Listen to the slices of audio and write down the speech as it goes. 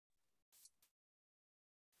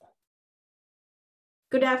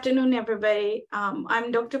Good afternoon, everybody.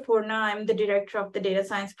 I'm Dr. Purna. I'm the director of the data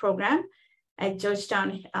science program at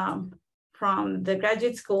Georgetown from the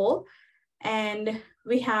graduate school. And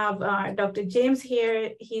we have Dr. James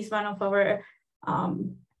here. He's one of our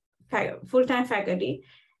full-time faculty.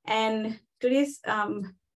 And today's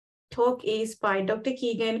talk is by Dr.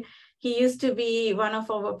 Keegan. He used to be one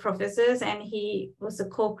of our professors, and he was a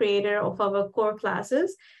co-creator of our core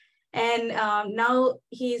classes. And now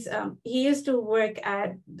he used to work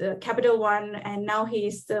at the Capital One, and now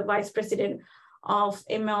he's the vice president of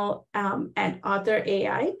ML at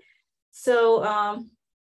ArthurAI. So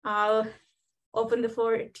I'll open the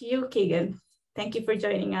floor to you, Keegan. Thank you for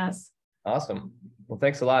joining us. Awesome. Well,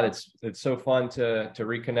 thanks a lot. It's so fun to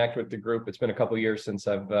reconnect with the group. It's been a couple of years since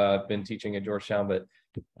I've been teaching at Georgetown, but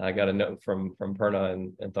I got a note from Purna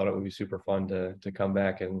and thought it would be super fun to come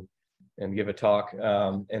back and give a talk.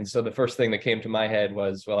 And so the first thing that came to my head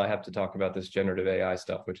was, well, I have to talk about this generative AI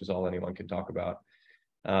stuff, which is all anyone can talk about.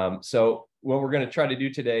 So what we're going to try to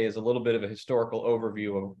do today is a little bit of a historical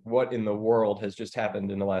overview of what in the world has just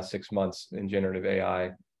happened in the last 6 months in generative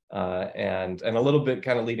AI, and a little bit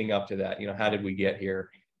kind of leading up to that, how did we get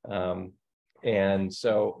here? And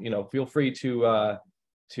so, feel free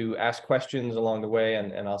to ask questions along the way,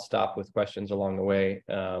 and I'll stop with questions along the way,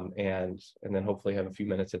 and then hopefully have a few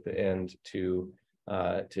minutes at the end to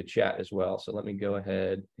chat as well. So let me go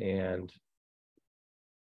ahead and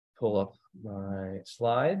pull up my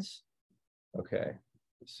slides. Okay,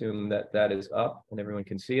 assume that is up and everyone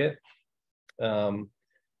can see it.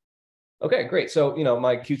 Okay, great. So,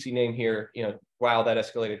 my cutesy name here, wow, that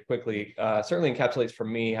escalated quickly, certainly encapsulates for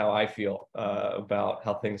me how I feel about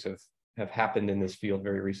how things have happened in this field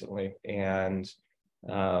very recently, and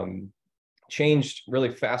changed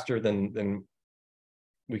really faster than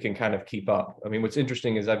we can kind of keep up. I mean, what's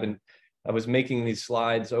interesting is I was making these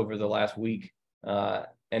slides over the last week,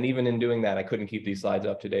 and even in doing that, I couldn't keep these slides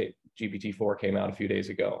up to date. GPT-4 came out a few days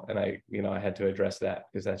ago, and I had to address that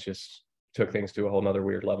because that just took things to a whole nother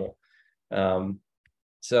weird level.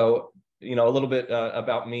 So, a little bit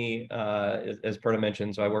about me, as Purna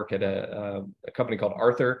mentioned. So I work at a company called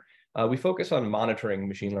Arthur. We focus on monitoring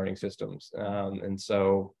machine learning systems, and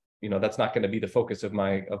so that's not going to be the focus of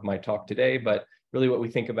my talk today. But really, what we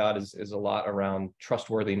think about is a lot around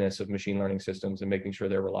trustworthiness of machine learning systems and making sure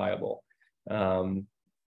they're reliable.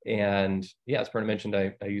 And yeah, as Purna mentioned,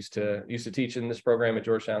 I used to teach in this program at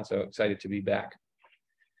Georgetown, so excited to be back.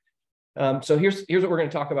 So here's what we're going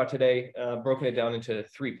to talk about today. Broken it down into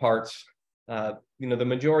 3 parts. The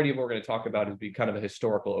majority of what we're going to talk about is be kind of a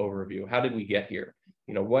historical overview. How did we get here?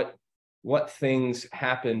 What things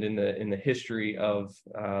happened in the history of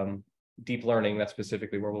deep learning? That's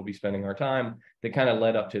specifically where we'll be spending our time, that kind of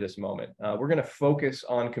led up to this moment. We're going to focus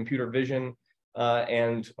on computer vision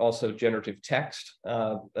and also generative text.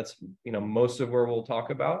 That's most of where we'll talk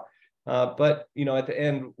about. But at the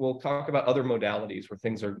end, we'll talk about other modalities where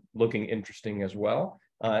things are looking interesting as well,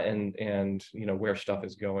 and where stuff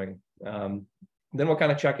is going. Then we'll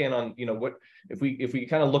kind of check in on what if we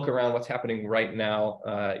kind of look around what's happening right now,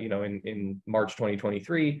 in March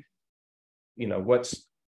 2023.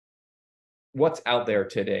 What's out there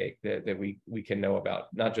today that we can know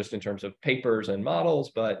about, not just in terms of papers and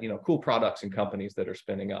models, but cool products and companies that are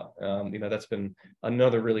spinning up. That's been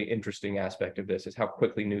another really interesting aspect of this, is how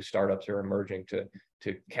quickly new startups are emerging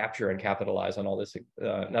to capture and capitalize on all this,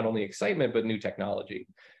 not only excitement but new technology.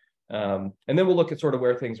 And then we'll look at sort of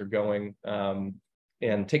where things are going,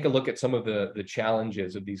 and take a look at some of the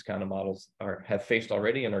challenges of these kind of models have faced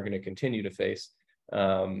already and are going to continue to face,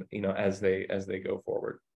 as they go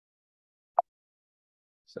forward.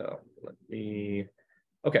 So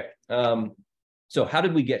okay. So how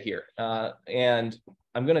did we get here? And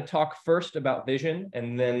I'm going to talk first about vision,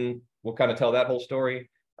 and then we'll kind of tell that whole story,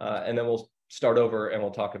 and then we'll start over and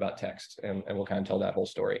we'll talk about text, and we'll kind of tell that whole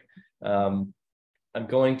story. I'm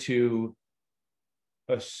going to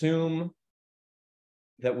assume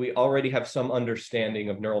that we already have some understanding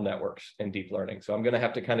of neural networks and deep learning. So I'm going to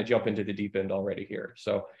have to kind of jump into the deep end already here.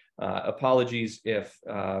 So apologies if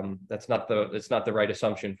that's not the right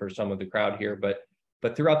assumption for some of the crowd here,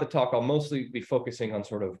 but throughout the talk, I'll mostly be focusing on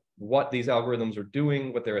sort of what these algorithms are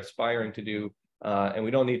doing, what they're aspiring to do, and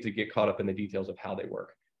we don't need to get caught up in the details of how they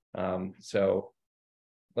work. So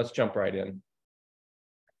let's jump right in.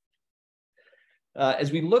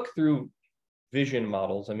 As we look through vision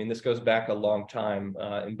models, I mean, this goes back a long time.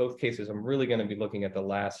 In both cases, I'm really going to be looking at the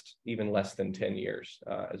last even less than 10 years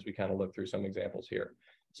as we kind of look through some examples here.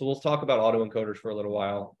 So we'll talk about autoencoders for a little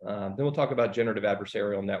while. Then we'll talk about generative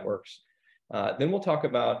adversarial networks. Then we'll talk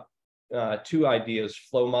about 2 ideas,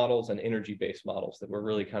 flow models and energy-based models, that were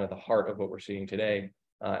really kind of the heart of what we're seeing today.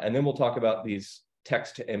 And then we'll talk about these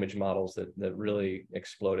text to image models that really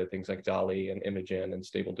exploded, things like DALL-E and Imagen and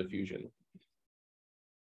Stable Diffusion.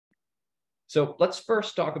 So let's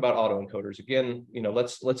first talk about autoencoders. Again,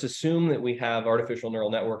 let's assume that we have artificial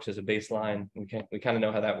neural networks as a baseline. We kind of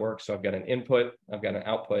know how that works. So I've got an input, I've got an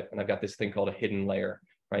output, and I've got this thing called a hidden layer,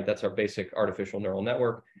 right? That's our basic artificial neural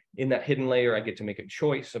network. In that hidden layer, I get to make a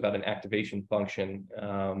choice about an activation function,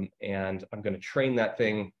 and I'm going to train that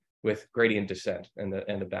thing with gradient descent and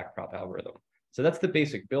the backprop algorithm. So that's the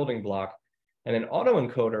basic building block. And an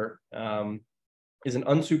autoencoder is an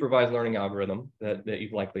unsupervised learning algorithm that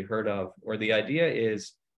you've likely heard of, where the idea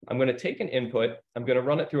is I'm going to take an input, I'm going to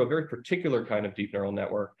run it through a very particular kind of deep neural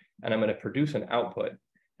network, and I'm going to produce an output.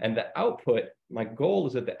 And the output, my goal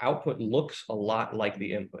is that the output looks a lot like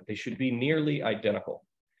the input. They should be nearly identical.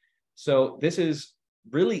 So this is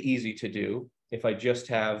really easy to do if I just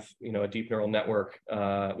have a deep neural network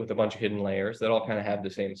with a bunch of hidden layers that all kind of have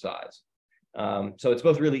the same size. So it's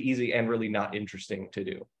both really easy and really not interesting to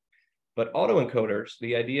do. But autoencoders,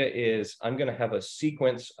 the idea is I'm going to have a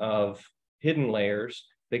sequence of hidden layers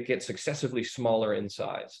that get successively smaller in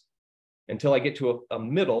size until I get to a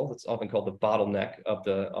middle. That's often called the bottleneck of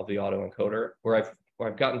the autoencoder, where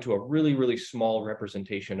I've gotten to a really, really small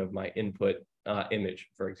representation of my input image,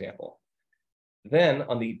 for example. Then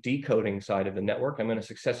on the decoding side of the network, I'm going to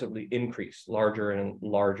successively increase larger and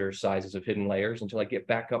larger sizes of hidden layers until I get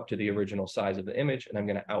back up to the original size of the image, and I'm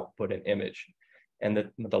going to output an image. And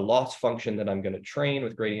the loss function that I'm going to train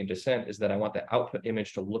with gradient descent is that I want the output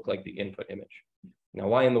image to look like the input image. Now,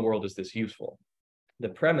 why in the world is this useful? The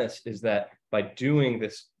premise is that by doing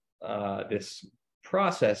this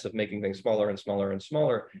process of making things smaller and smaller and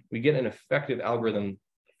smaller, we get an effective algorithm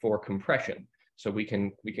for compression. So we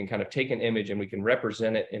can kind of take an image and we can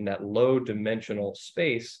represent it in that low dimensional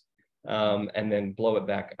space, and then blow it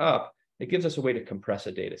back up. It gives us a way to compress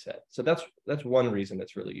a data set. So that's one reason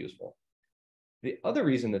that's really useful. The other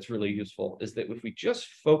reason that's really useful is that if we just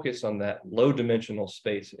focus on that low dimensional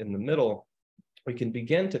space in the middle, we can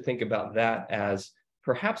begin to think about that as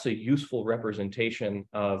perhaps a useful representation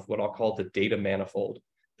of what I'll call the data manifold,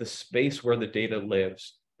 the space where the data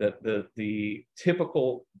lives, the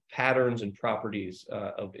typical patterns and properties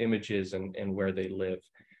of images and where they live.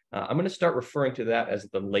 I'm going to start referring to that as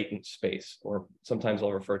the latent space, or sometimes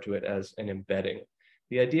I'll refer to it as an embedding.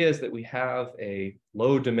 The idea is that we have a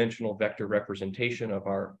low dimensional vector representation of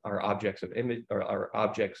our objects of image, or our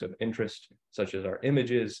objects of interest, such as our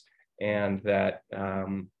images, and that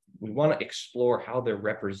we want to explore how they're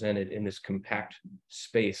represented in this compact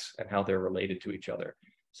space and how they're related to each other.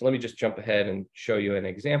 So let me just jump ahead and show you an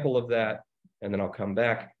example of that, and then I'll come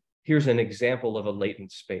back. Here's an example of a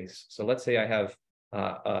latent space. So let's say I have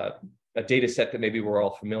a data set that maybe we're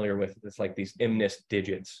all familiar with. It's like these MNIST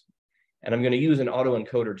digits. And I'm going to use an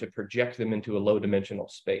autoencoder to project them into a low dimensional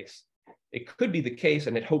space. It could be the case,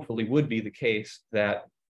 and it hopefully would be the case, that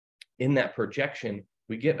in that projection,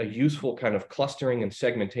 we get a useful kind of clustering and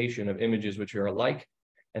segmentation of images which are alike,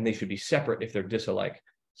 and they should be separate if they're disalike.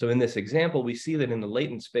 So in this example, we see that in the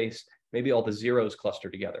latent space, maybe all the zeros cluster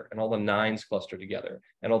together, and all the nines cluster together,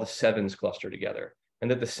 and all the sevens cluster together,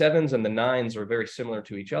 and that the sevens and the nines are very similar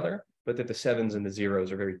to each other, but that the sevens and the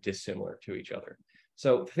zeros are very dissimilar to each other.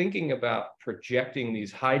 So thinking about projecting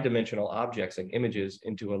these high dimensional objects and images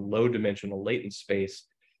into a low dimensional latent space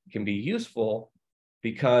can be useful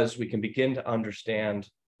because we can begin to understand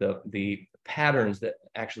the patterns that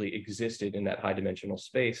actually existed in that high dimensional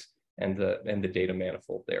space and the data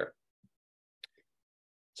manifold there.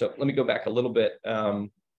 So let me go back a little bit.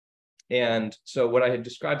 And so what I had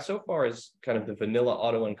described so far is kind of the vanilla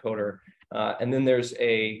autoencoder. And then there's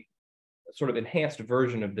a sort of enhanced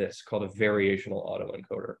version of this called a variational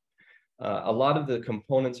autoencoder. A lot of the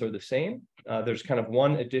components are the same. There's kind of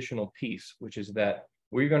one additional piece, which is that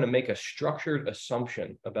we're going to make a structured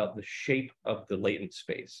assumption about the shape of the latent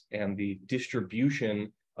space and the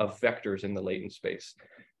distribution of vectors in the latent space.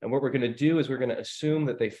 And what we're going to do is we're going to assume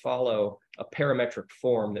that they follow a parametric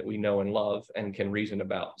form that we know and love and can reason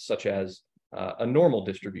about, such as a normal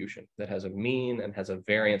distribution that has a mean and has a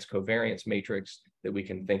variance covariance matrix that we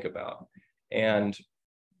can think about. And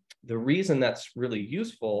the reason that's really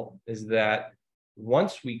useful is that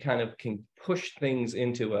once we kind of can push things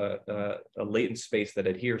into a latent space that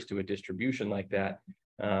adheres to a distribution like that,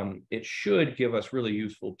 it should give us really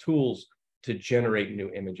useful tools to generate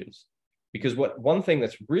new images. Because one thing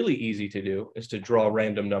that's really easy to do is to draw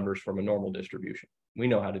random numbers from a normal distribution. We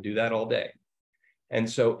know how to do that all day. And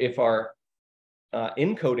so if our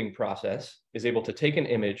encoding process is able to take an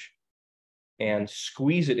image and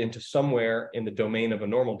squeeze it into somewhere in the domain of a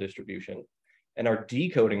normal distribution, and our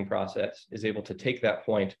decoding process is able to take that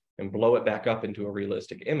point and blow it back up into a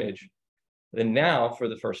realistic image, then now, for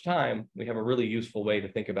the first time, we have a really useful way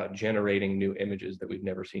to think about generating new images that we've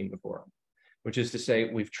never seen before, which is to say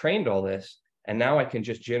we've trained all this, and now I can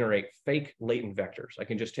just generate fake latent vectors. I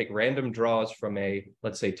can just take random draws from a,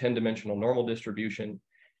 let's say, 10-dimensional normal distribution,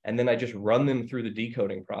 and then I just run them through the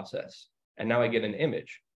decoding process. And now I get an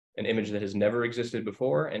image that has never existed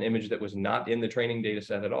before, an image that was not in the training data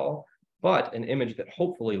set at all, but an image that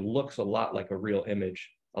hopefully looks a lot like a real image,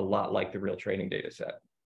 a lot like the real training data set.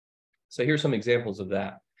 So here's some examples of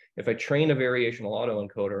that. If I train a variational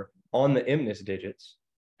autoencoder on the MNIST digits,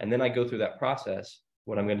 and then I go through that process,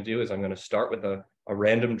 what I'm going to do is I'm going to start with a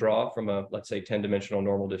random draw from a, let's say, 10-dimensional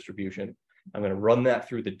normal distribution. I'm going to run that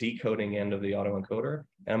through the decoding end of the autoencoder,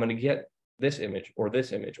 and I'm going to get this image or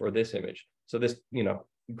this image or this image. So this,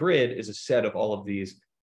 grid is a set of all of these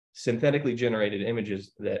synthetically generated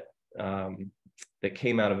images that that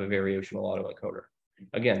came out of a variational autoencoder.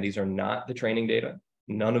 Again, these are not the training data.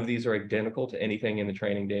 None of these are identical to anything in the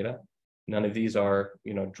training data. None of these are,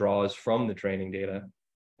 draws from the training data.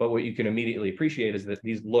 But what you can immediately appreciate is that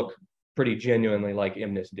these look pretty genuinely like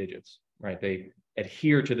MNIST digits, right? They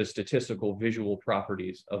adhere to the statistical visual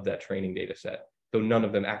properties of that training data set, though none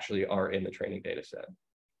of them actually are in the training data set.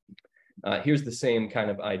 Here's the same kind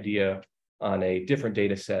of idea on a different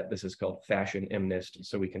data set. This is called fashion MNIST.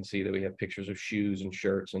 So we can see that we have pictures of shoes and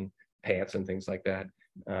shirts and pants and things like that.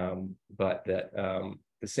 But that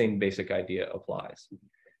the same basic idea applies.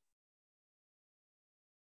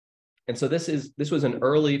 And so this was an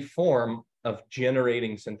early form of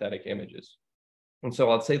generating synthetic images. And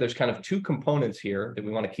so I'd say there's kind of two components here that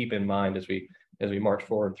we want to keep in mind as we march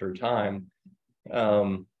forward through time,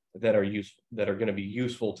 that are going to be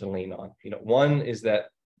useful to lean on. One is that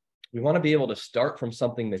we want to be able to start from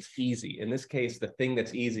something that's easy. In this case, the thing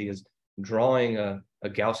that's easy is drawing a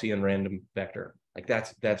Gaussian random vector. Like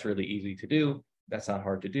that's really easy to do. That's not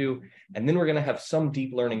hard to do. And then we're going to have some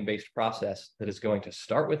deep learning based process that is going to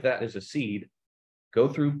start with that as a seed, go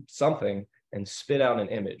through something, and spit out an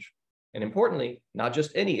image. And importantly, not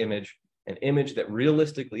just any image, an image that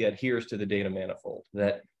realistically adheres to the data manifold,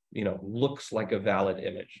 that looks like a valid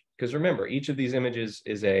image. Because remember, each of these images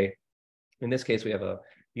is in this case, we have a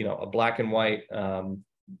black and white, some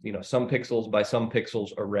pixels by some pixels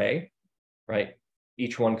array, right?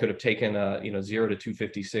 Each one could have taken a 0 to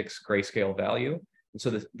 256 grayscale value. And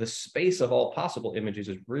so the space of all possible images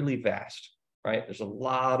is really vast, right? There's a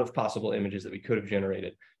lot of possible images that we could have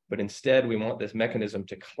generated, but instead we want this mechanism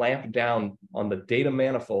to clamp down on the data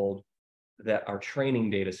manifold that our training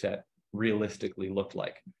data set realistically looked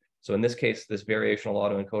like. So in this case, this variational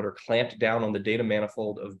autoencoder clamped down on the data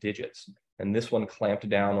manifold of digits, and this one clamped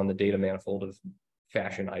down on the data manifold of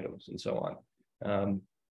fashion items and so on.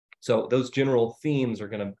 So those general themes are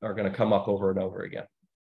gonna come up over and over again.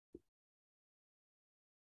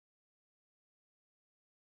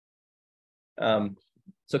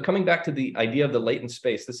 So coming back to the idea of the latent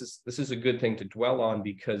space, this is a good thing to dwell on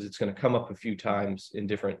because it's going to come up a few times in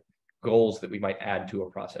different goals that we might add to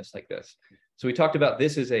a process like this. So we talked about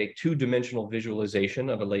this is a two-dimensional visualization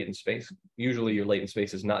of a latent space. Usually your latent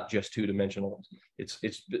space is not just two-dimensional. It's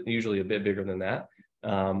usually a bit bigger than that.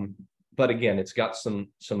 But again, it's got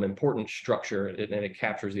some important structure and it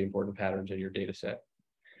captures the important patterns in your data set.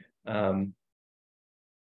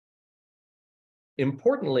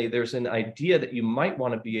 Importantly, there's an idea that you might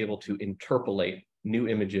want to be able to interpolate new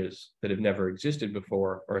images that have never existed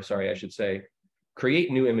before, or sorry, I should say,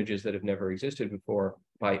 create new images that have never existed before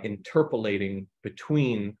by interpolating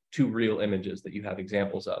between two real images that you have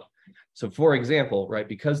examples of. So for example, right,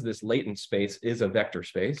 because this latent space is a vector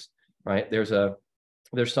space, right, there's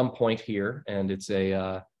some point here, and it's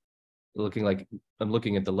looking like, I'm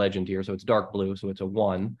looking at the legend here, so it's dark blue, so it's a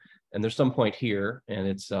 1, and there's some point here, and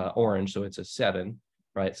it's orange, so it's a 7,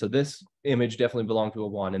 right? So this image definitely belonged to a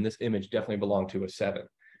 1, and this image definitely belonged to a 7.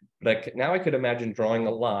 But now I could imagine drawing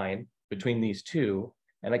a line between these two,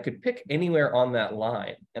 and I could pick anywhere on that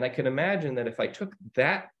line, and I could imagine that if I took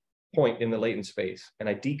that point in the latent space and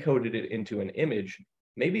I decoded it into an image,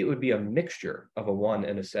 maybe it would be a mixture of a 1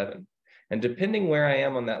 and a 7. And depending where I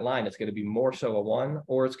am on that line, it's going to be more so a 1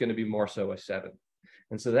 or it's going to be more so a 7.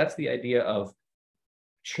 And so that's the idea of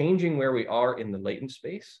changing where we are in the latent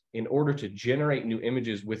space in order to generate new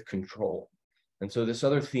images with control. And so this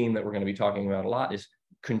other theme that we're going to be talking about a lot is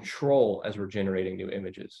control as we're generating new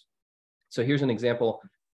images. So here's an example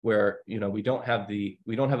where we don't have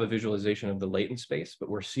a visualization of the latent space, but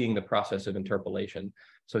we're seeing the process of interpolation.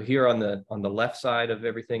 So here on the left side of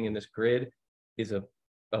everything in this grid is a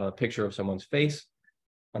picture of someone's face.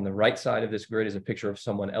 On the right side of this grid is a picture of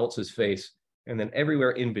someone else's face And then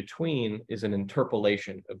everywhere in between is an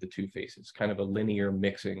interpolation of the two faces, kind of a linear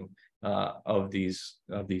mixing of these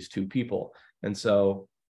two people. And so,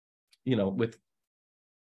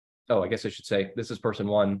 I guess I should say, this is person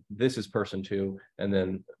one, this is person two, and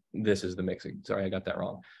then this is the mixing. Sorry, I got that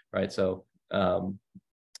wrong, right? So,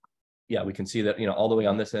 we can see that, all the way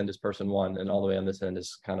on this end is person one, and all the way on this end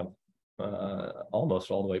is kind of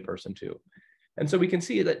almost all the way person two. And so we can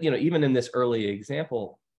see that, even in this early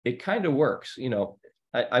example, it kind of works.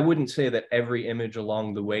 I wouldn't say that every image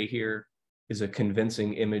along the way here is a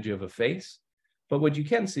convincing image of a face, but what you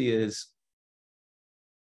can see is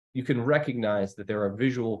you can recognize that there are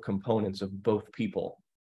visual components of both people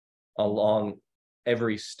along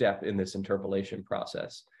every step in this interpolation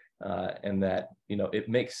process. And that, it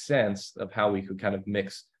makes sense of how we could kind of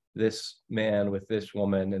mix this man with this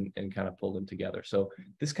woman and kind of pull them together. So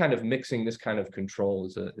this kind of mixing, this kind of control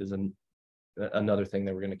is another thing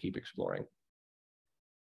that we're going to keep exploring.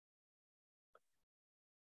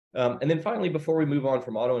 And then finally, before we move on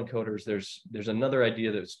from autoencoders, there's another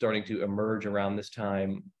idea that's starting to emerge around this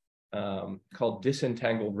time called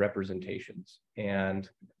disentangled representations. And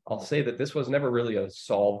I'll say that this was never really a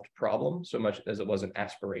solved problem so much as it was an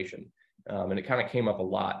aspiration. And it kind of came up a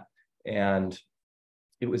lot. And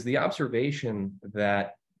it was the observation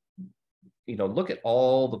that, look at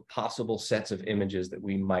all the possible sets of images that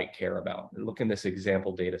we might care about. Look in this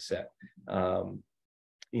example data set.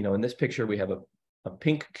 In this picture, we have a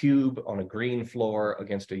pink cube on a green floor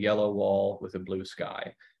against a yellow wall with a blue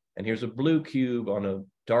sky. And here's a blue cube on a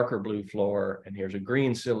darker blue floor, and here's a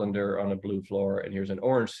green cylinder on a blue floor, and here's an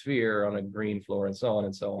orange sphere on a green floor, and so on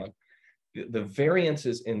and so on. The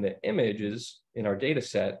variances in the images in our data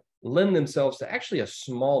set lend themselves to actually a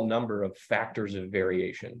small number of factors of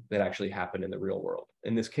variation that actually happen in the real world.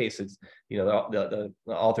 In this case, it's, the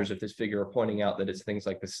authors of this figure are pointing out that it's things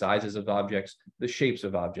like the sizes of objects, the shapes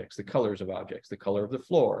of objects, the colors of objects, the color of the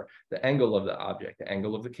floor, the angle of the object, the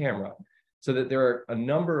angle of the camera. So that there are a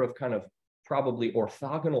number of kind of probably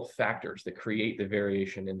orthogonal factors that create the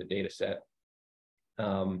variation in the data set.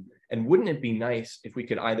 And wouldn't it be nice if we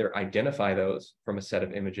could either identify those from a set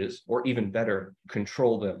of images, or even better,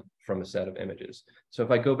 control them from a set of images? So if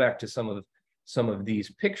I go back to some of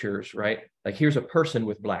these pictures, right? Like here's a person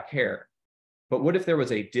with black hair. But what if there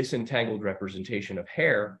was a disentangled representation of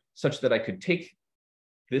hair such that I could take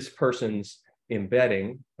this person's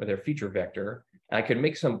embedding or their feature vector, and I could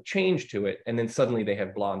make some change to it, and then suddenly they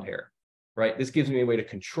have blonde hair, right? This gives me a way to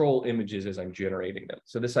control images as I'm generating them.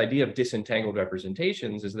 So this idea of disentangled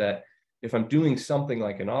representations is that if I'm doing something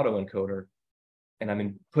like an autoencoder and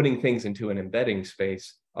I'm putting things into an embedding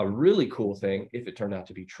space, a really cool thing, if it turned out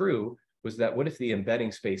to be true, was that what if the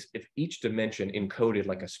embedding space, if each dimension encoded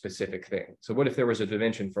like a specific thing? So what if there was a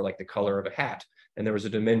dimension for like the color of a hat, and there was a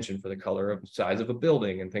dimension for the color of the size of a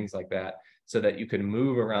building and things like that, so that you can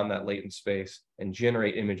move around that latent space and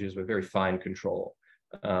generate images with very fine control.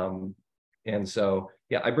 And so,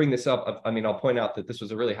 I bring this up. I'll point out that this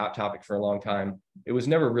was a really hot topic for a long time. It was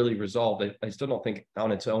never really resolved. I still don't think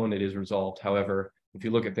on its own it is resolved. However, if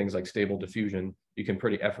you look at things like stable diffusion, you can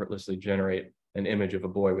pretty effortlessly generate an image of a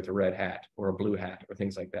boy with a red hat or a blue hat or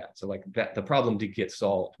things like that. So like that, the problem did get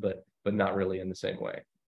solved, but not really in the same way.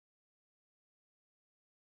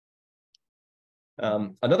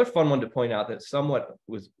 Another fun one to point out that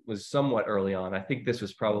was somewhat early on, I think this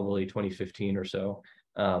was probably 2015 or so,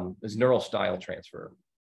 is neural style transfer.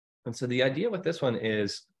 And so the idea with this one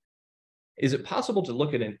is it possible to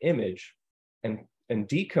look at an image and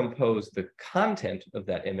decompose the content of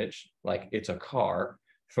that image, like it's a car,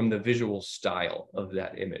 from the visual style of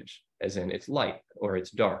that image, as in it's light or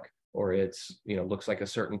it's dark or it's, looks like a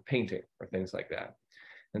certain painting or things like that.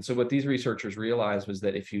 And so what these researchers realized was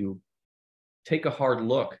that if you take a hard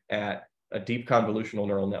look at a deep convolutional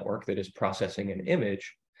neural network that is processing an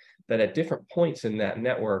image, that at different points in that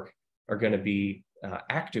network are going to be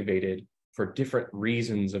activated for different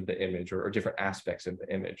reasons of the image or different aspects of the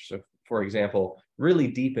image. So for example, really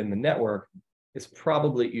deep in the network, it's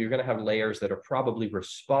probably, you're going to have layers that are probably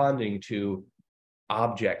responding to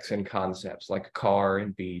objects and concepts like car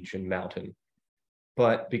and beach and mountain.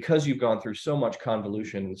 But because you've gone through so much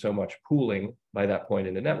convolution and so much pooling by that point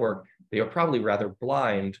in the network, they are probably rather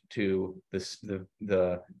blind to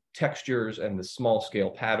the textures and the small scale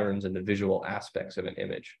patterns and the visual aspects of an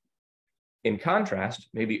image. In contrast,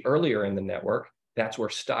 maybe earlier in the network, that's where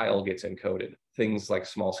style gets encoded, things like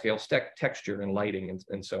small scale texture and lighting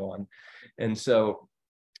and so on. And so,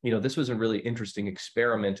 this was a really interesting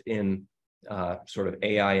experiment in sort of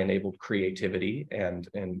AI-enabled creativity and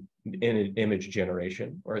in image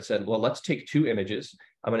generation, where it said, well, let's take two images.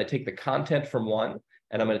 I'm going to take the content from one,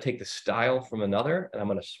 and I'm going to take the style from another, and I'm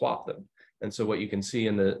going to swap them. And so what you can see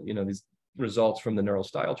in the, these results from the neural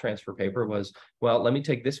style transfer paper was, well, let me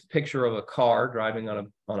take this picture of a car driving on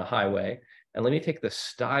a highway, and let me take the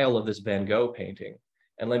style of this Van Gogh painting,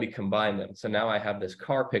 and let me combine them. So now I have this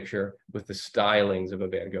car picture with the stylings of a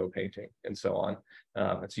Van Gogh painting, and so on.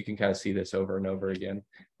 And so you can kind of see this over and over again.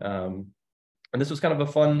 And this was kind of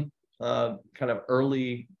a fun, kind of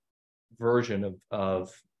early version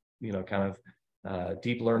of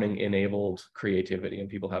deep learning enabled creativity, and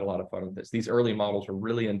people had a lot of fun with this. These early models were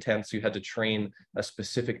really intense. You had to train a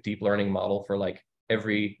specific deep learning model for like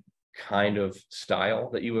every kind of style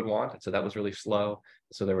that you would want. And so that was really slow.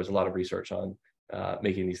 So there was a lot of research on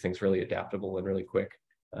making these things really adaptable and really quick.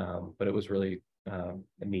 But it was really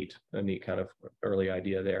a neat kind of early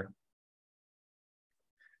idea there.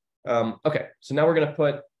 Okay, so now we're going to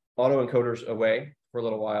put autoencoders away for a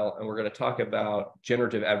little while, and we're going to talk about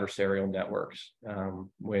generative adversarial networks,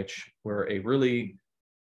 which were a really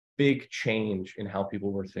big change in how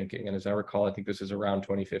people were thinking. And as I recall, I think this is around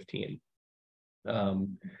 2015.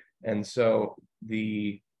 And so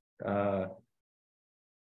the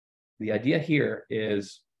idea here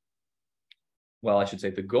is, well, I should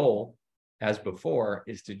say the goal, as before,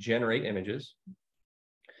 is to generate images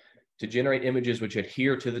which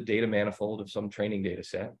adhere to the data manifold of some training data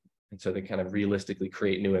set. And so they kind of realistically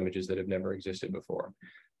create new images that have never existed before.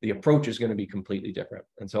 The approach is going to be completely different.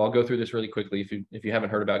 And so I'll go through this really quickly if you haven't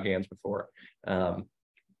heard about GANs before. What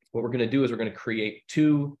we're going to do is we're going to create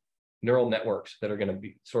two neural networks that are going to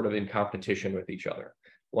be sort of in competition with each other.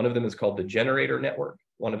 One of them is called the generator network.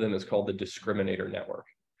 One of them is called the discriminator network.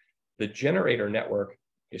 The generator network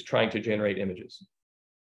is trying to generate images.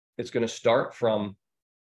 It's going to start from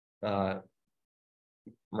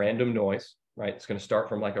random noise, right? It's going to start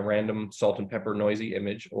from like a random salt and pepper noisy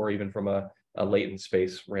image, or even from a latent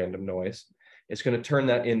space random noise. It's going to turn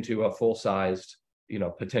that into a full-sized,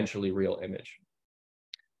 potentially real image.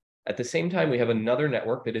 At the same time, we have another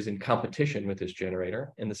network that is in competition with this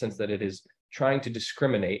generator, in the sense that it is trying to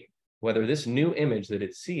discriminate whether this new image that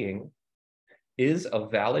it's seeing is a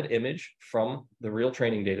valid image from the real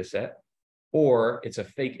training data set, or it's a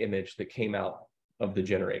fake image that came out of the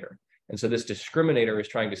generator. And so this discriminator is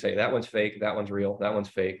trying to say, that one's fake, that one's real, that one's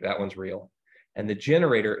fake, that one's real. And the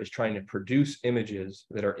generator is trying to produce images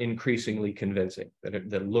that are increasingly convincing,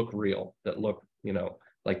 that look real, that look,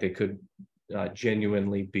 like they could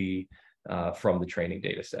genuinely be from the training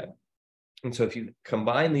data set. And so if you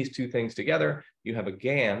combine these two things together, you have a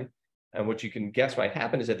GAN. And what you can guess might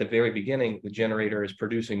happen is at the very beginning, the generator is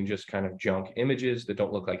producing just kind of junk images that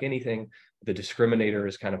don't look like anything. The discriminator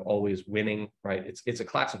is kind of always winning, right? It's a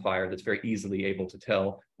classifier that's very easily able to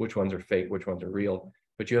tell which ones are fake, which ones are real.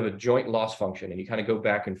 But you have a joint loss function, and you kind of go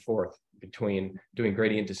back and forth between doing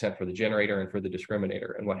gradient descent for the generator and for the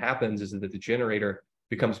discriminator. And what happens is that the generator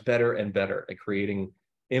becomes better and better at creating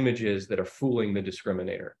images that are fooling the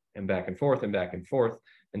discriminator, and back and forth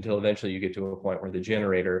until eventually you get to a point where the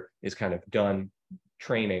generator is kind of done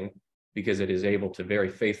training, because it is able to very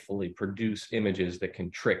faithfully produce images that can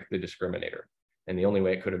trick the discriminator. And the only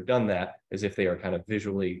way it could have done that is if they are kind of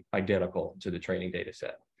visually identical to the training data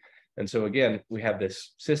set. And so again, we have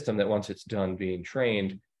this system that once it's done being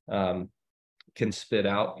trained, can spit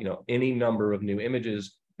out, any number of new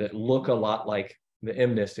images that look a lot like the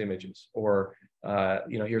MNIST images, or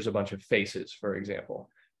here's a bunch of faces, for example.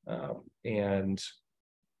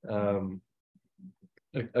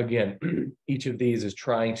 Again, each of these is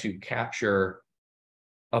trying to capture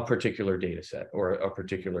a particular data set or a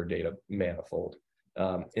particular data manifold.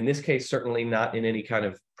 In this case, certainly not in any kind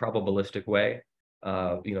of probabilistic way.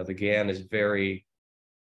 The GAN is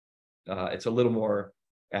it's a little more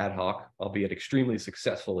ad hoc, albeit extremely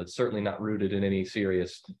successful. It's certainly not rooted in any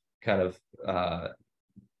serious kind of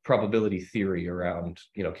probability theory around,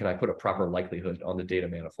 can I put a proper likelihood on the data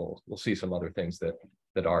manifold? We'll see some other things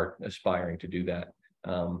that are aspiring to do that.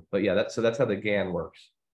 But yeah, that's how the GAN works.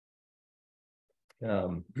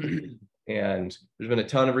 And there's been a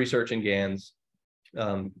ton of research in GANs,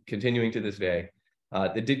 continuing to this day.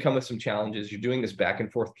 It did come with some challenges. You're doing this back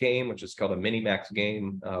and forth game, which is called a minimax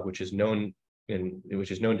game, which is known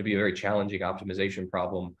to be a very challenging optimization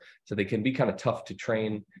problem. So they can be kind of tough to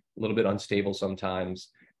train, a little bit unstable sometimes.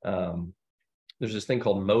 There's this thing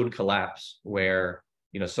called mode collapse, where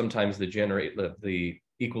sometimes the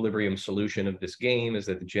equilibrium solution of this game is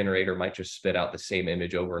that the generator might just spit out the same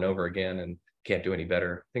image over and over again and can't do any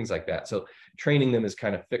better, things like that. So training them is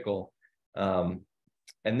kind of fickle. And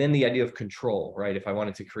then the idea of control, right? If I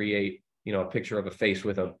wanted to create, a picture of a face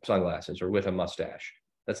with a sunglasses or with a mustache,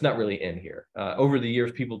 that's not really in here. Over the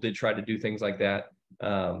years, people did try to do things like that,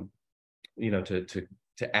 to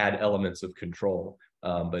add elements of control,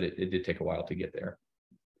 but it did take a while to get there.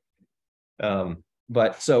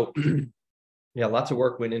 But so, yeah, lots of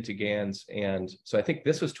work went into GANs. And so I think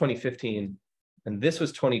this was 2015 and this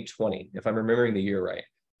was 2020, if I'm remembering the year right.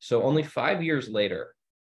 So only 5 years later,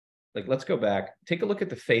 like, let's go back, take a look at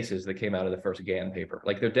the faces that came out of the first GAN paper.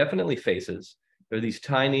 Like, they're definitely faces. They're these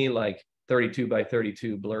tiny, like 32 by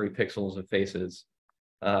 32 blurry pixels of faces.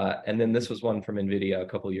 And then this was one from NVIDIA a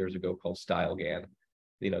couple of years ago called Style GAN.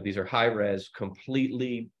 These are high res,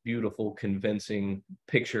 completely beautiful, convincing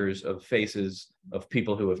pictures of faces of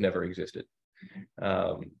people who have never existed.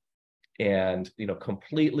 And,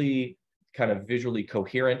 completely kind of visually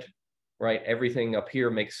coherent, right? Everything up here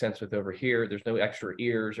makes sense with over here. There's no extra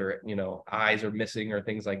ears or, eyes are missing or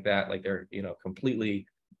things like that. Like, they're, completely,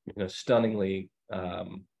 stunningly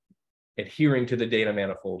adhering to the data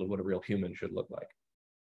manifold of what a real human should look like.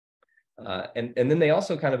 And then they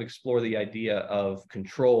also kind of explore the idea of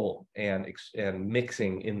control and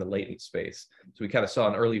mixing in the latent space. So we kind of saw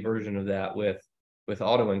an early version of that with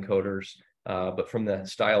autoencoders, but from the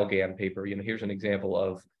Style GAN paper, here's an example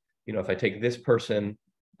of, if I take this person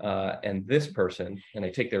and this person, and I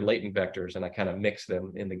take their latent vectors and I kind of mix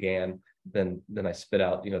them in the GAN, then I spit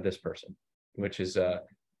out, this person, which is,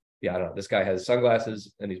 yeah, I don't know, this guy has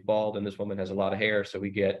sunglasses and he's bald, and this woman has a lot of hair. So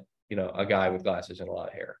we get, a guy with glasses and a lot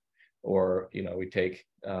of hair. Or, we take,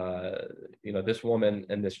 this woman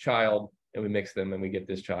and this child, and we mix them and we get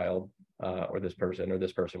this child or this person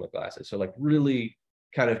with glasses. So, like, really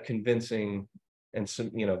kind of convincing and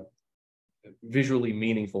some, visually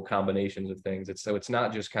meaningful combinations of things. So it's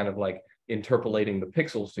not just kind of like interpolating the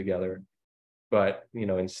pixels together, but,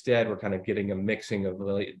 instead we're kind of getting a mixing of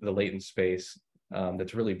the latent space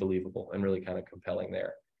that's really believable and really kind of compelling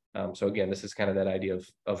there. So again, this is kind of that idea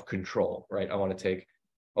of control, right? I want to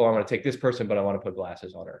take this person, but I want to put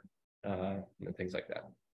glasses on her, and things like that.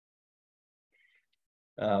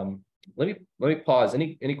 Let me pause.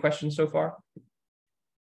 Any questions so far?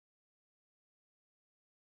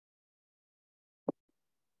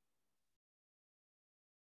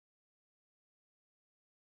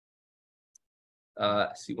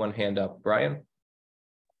 See one hand up, Brian.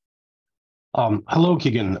 Hello,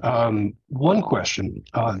 Keegan. One question,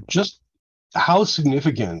 just how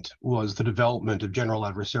significant was the development of general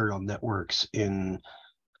adversarial networks in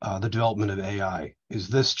the development of AI? Is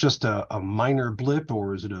this just a minor blip,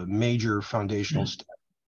 or is it a major foundational step?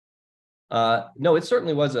 No, it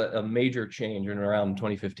certainly was a major change in around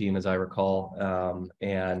 2015, as I recall.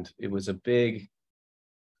 And it was a big,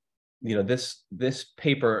 this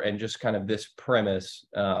paper and just kind of this premise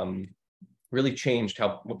really changed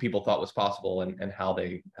what people thought was possible and how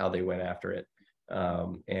they went after it.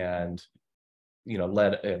 And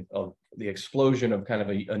led the explosion of kind of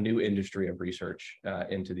a new industry of research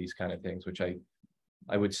into these kind of things, which I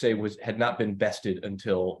would say had not been bested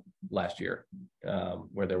until last year,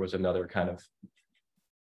 where there was another kind of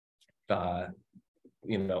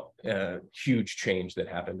huge change that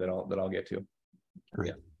happened that I'll get to. Great.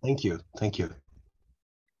 Yeah. Thank you.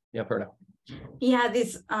 Yeah, Perna. Yeah,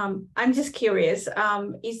 I'm just curious.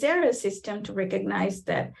 Is there a system to recognize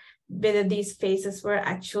that whether these faces were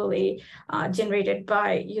actually generated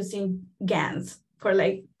by using GANs for,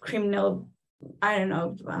 like, criminal, I don't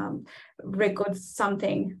know, records,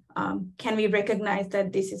 something? Can we recognize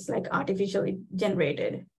that this is, like, artificially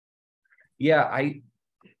generated? Yeah, I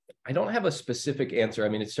don't have a specific answer. I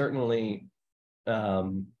mean, it's certainly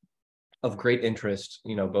of great interest,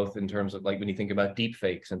 both in terms of, like, when you think about deep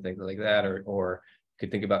fakes and things like that, or you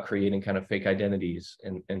could think about creating kind of fake identities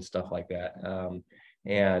and stuff like that.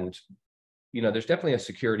 And, there's definitely a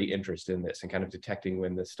security interest in this and kind of detecting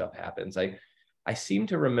when this stuff happens. I seem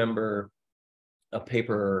to remember a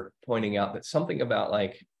paper pointing out that something about,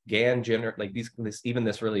 like, GAN like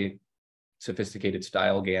this really sophisticated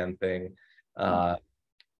Style GAN thing.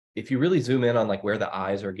 If you really zoom in on, like, where the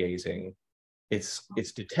eyes are gazing, it's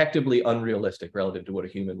detectably unrealistic relative to what a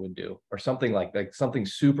human would do, or something like something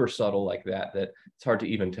super subtle like that it's hard to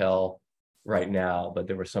even tell right now, but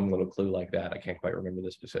there was some little clue like that. I can't quite remember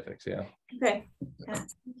the specifics. Yeah. Okay. Thank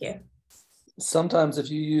you. Sometimes if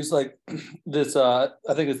you use, like, this, I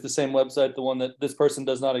think it's the same website, the one that This Person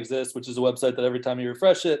Does Not Exist, which is a website that every time you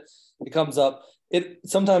refresh it, it comes up.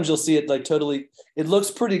 Sometimes you'll see it, like, totally, it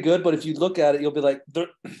looks pretty good, but if you look at it, you'll be like,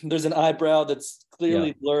 there's an eyebrow that's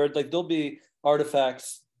clearly blurred. Like, there'll be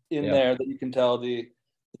artifacts in there that you can tell the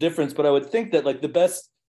difference. But I would think that, like, the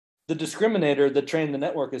discriminator that trained the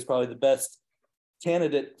network is probably the best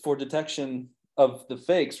candidate for detection of the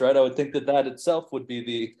fakes, right? I would think that itself would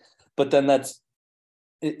be but then that's,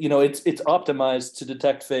 it's optimized to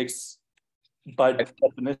detect fakes by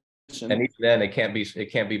definition, And even then, it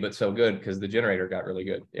can't be but so good because the generator got really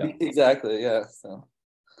good. Yeah. Exactly. Yeah. So.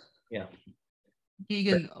 Yeah.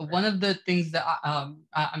 Keegan, one of the things that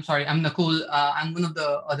I'm sorry, I'm Nakul. I'm one of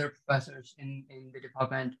the other professors in the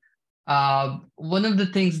department. One of the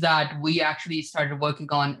things that we actually started working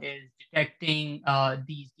on is detecting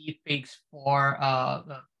these deepfakes for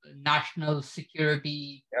national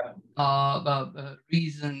security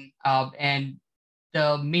reason, and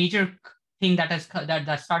the major thing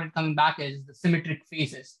that started coming back is the symmetric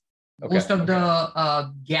faces. Okay. Most of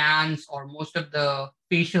the GANs or most of the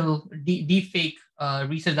facial deepfake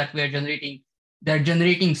research that we are generating, they're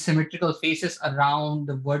generating symmetrical faces around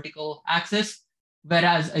the vertical axis,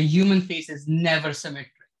 whereas a human face is never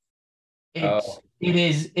symmetric.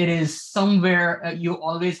 It is somewhere you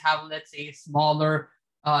always have, let's say, smaller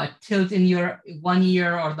tilt in your one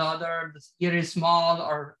ear or the other. The ear is small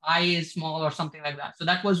or eye is small or something like that. So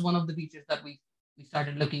that was one of the features that we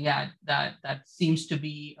started looking at that seems to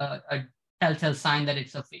be a telltale sign that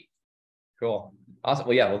it's a fake. Cool. Awesome.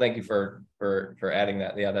 Well, yeah. Well, thank you for adding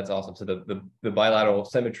that. Yeah, that's awesome. So the bilateral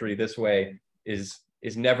symmetry this way is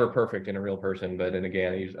never perfect in a real person, but in a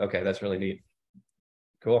GAN, okay, that's really neat.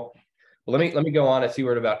 Cool. Well, let me go on. I see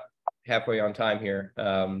we're at about halfway on time here.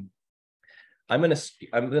 In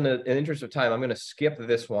the interest of time, I'm gonna skip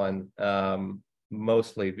this one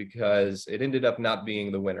mostly because it ended up not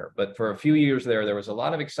being the winner. But for a few years there was a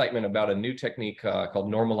lot of excitement about a new technique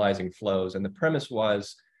called normalizing flows, and the premise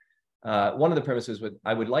was one of the premises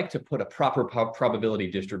I would like to put a proper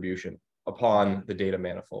probability distribution upon the data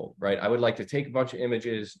manifold, right? I would like to take a bunch of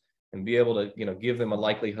images and be able to, give them a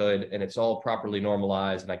likelihood, and it's all properly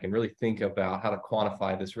normalized, and I can really think about how to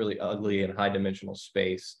quantify this really ugly and high dimensional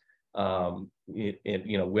space, with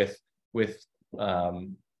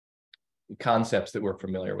concepts that we're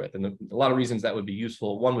familiar with. And a lot of reasons that would be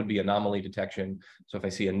useful. One would be anomaly detection. So if I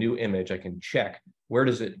see a new image, I can check where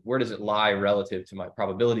does it lie relative to my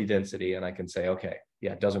probability density, and I can say, okay,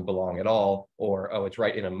 yeah, it doesn't belong at all, or it's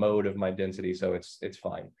right in a mode of my density, so it's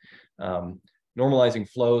fine. Normalizing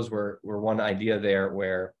flows were one idea there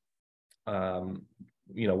where, one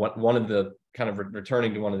of the kind of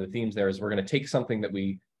returning to one of the themes there is we're going to take something that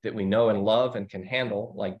we know and love and can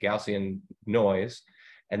handle, like Gaussian noise,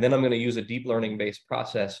 and then I'm going to use a deep learning based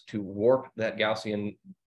process to warp that Gaussian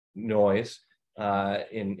noise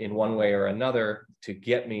in one way or another to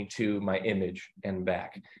get me to my image and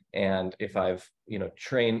back. And if I've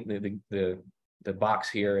trained the box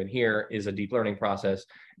here and here is a deep learning process.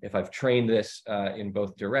 If I've trained this in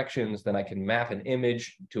both directions, then I can map an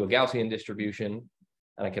image to a Gaussian distribution,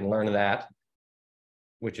 and I can learn that,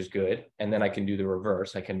 which is good. And then I can do the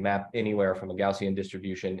reverse. I can map anywhere from a Gaussian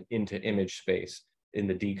distribution into image space in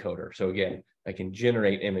the decoder. So again, I can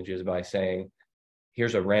generate images by saying,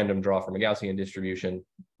 here's a random draw from a Gaussian distribution.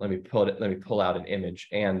 Let me pull out an image.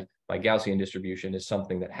 And my Gaussian distribution is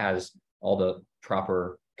something that has all the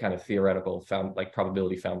proper kind of theoretical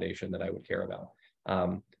probability foundation that I would care about.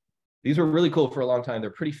 These were really cool for a long time.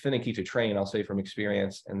 They're pretty finicky to train, I'll say from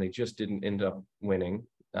experience, and they just didn't end up winning.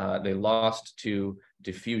 They lost to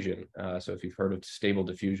diffusion. So if you've heard of stable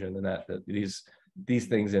diffusion, then these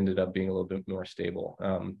things ended up being a little bit more stable.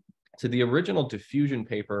 So the original diffusion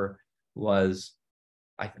paper was,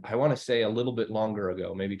 I want to say, a little bit longer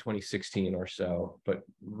ago, maybe 2016 or so, but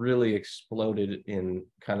really exploded in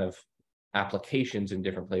kind of applications in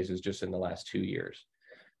different places just in the last 2 years.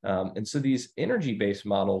 And so these energy-based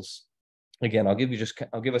models, again, I'll give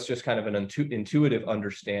us just kind of an intuitive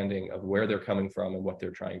understanding of where they're coming from and what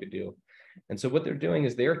they're trying to do. And so what they're doing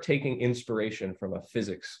is they're taking inspiration from a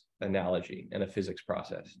physics analogy and a physics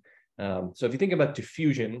process. So if you think about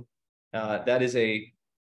diffusion, that is a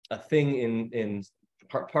thing in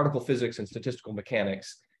particle physics and statistical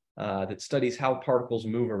mechanics that studies how particles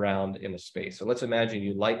move around in a space. So let's imagine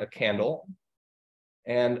you light a candle,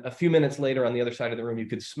 and a few minutes later on the other side of the room, you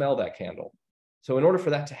could smell that candle. So in order for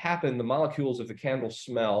that to happen, the molecules of the candle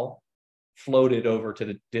smell floated over to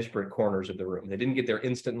the disparate corners of the room. They didn't get there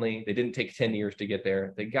instantly. They didn't take 10 years to get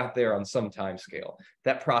there. They got there on some time scale.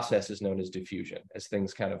 That process is known as diffusion, as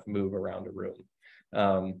things kind of move around a room.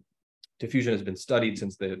 Diffusion has been studied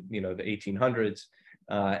since the 1800s.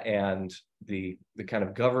 And the kind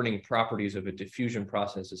of governing properties of a diffusion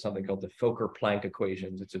process is something called the Fokker-Planck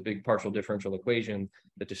equations. It's a big partial differential equation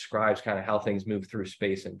that describes kind of how things move through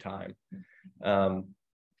space and time.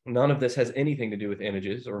 None of this has anything to do with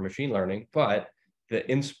images or machine learning, but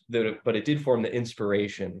it did form the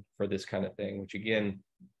inspiration for this kind of thing, which again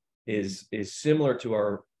is similar to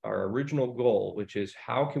our original goal, which is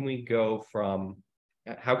how can we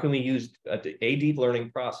use a deep learning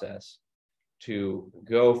process to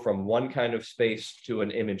go from one kind of space to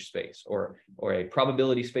an image space, or a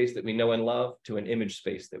probability space that we know and love to an image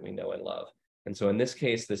space that we know and love. And so in this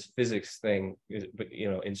case, this physics thing,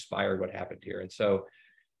 inspired what happened here. And so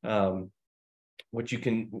what you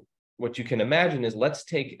can imagine is, let's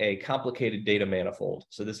take a complicated data manifold.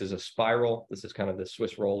 So this is a spiral. This is kind of the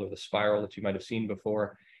Swiss roll or the spiral that you might have seen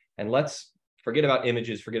before. And let's forget about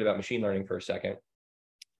images, forget about machine learning for a second.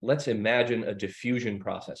 Let's imagine a diffusion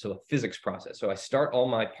process, so a physics process. So I start all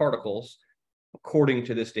my particles according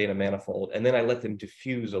to this data manifold, and then I let them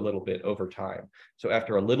diffuse a little bit over time. So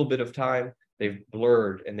after a little bit of time, they've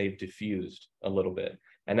blurred and they've diffused a little bit.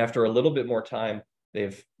 And after a little bit more time,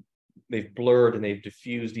 they've blurred and they've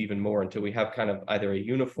diffused even more, until we have kind of either a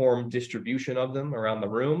uniform distribution of them around the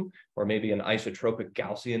room, or maybe an isotropic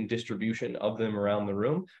Gaussian distribution of them around the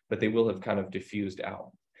room, but they will have kind of diffused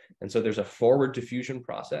out. And so there's a forward diffusion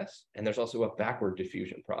process, and there's also a backward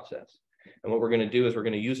diffusion process. And what we're going to do is we're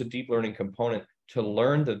going to use a deep learning component to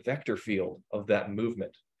learn the vector field of that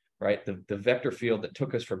movement, right? The vector field that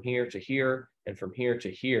took us from here to here and from here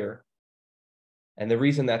to here. And the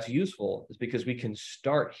reason that's useful is because we can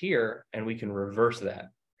start here and we can reverse that,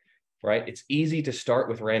 right? It's easy to start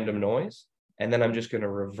with random noise, and then I'm just going to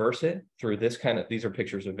reverse it through this kind of, these are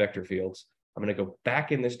pictures of vector fields. I'm going to go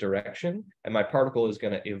back in this direction, and my particle is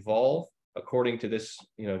going to evolve according to this,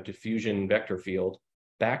 diffusion vector field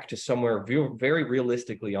back to somewhere very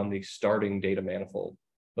realistically on the starting data manifold,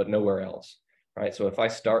 but nowhere else, right? So if I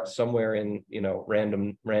start somewhere in,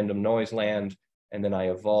 random noise land, and then I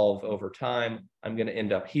evolve over time, I'm going to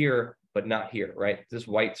end up here, but not here, right? This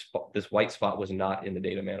white spot was not in the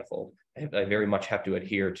data manifold. I very much have to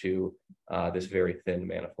adhere to this very thin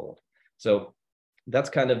manifold. So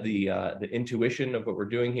that's kind of the intuition of what we're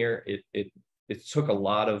doing here. It took a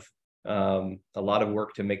lot of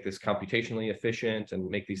work to make this computationally efficient and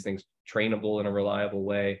make these things trainable in a reliable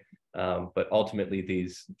way. But ultimately,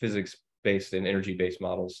 these physics-based and energy-based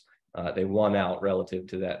models, they won out relative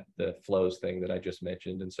to the flows thing that I just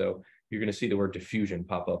mentioned. And so you're going to see the word diffusion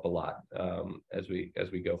pop up a lot as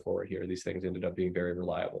we go forward here. These things ended up being very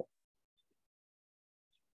reliable.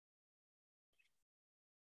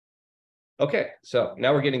 Okay, so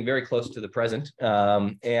now we're getting very close to the present,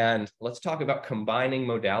 and let's talk about combining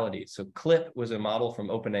modalities. So CLIP was a model from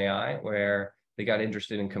OpenAI where they got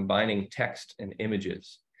interested in combining text and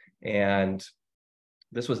images. And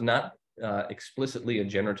this was not explicitly a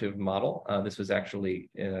generative model. This was actually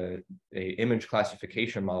a image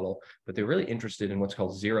classification model, but they're really interested in what's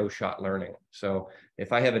called zero-shot learning. So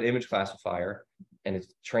if I have an image classifier and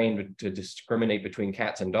it's trained to discriminate between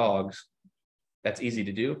cats and dogs, that's easy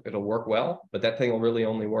to do. It'll work well, but that thing will really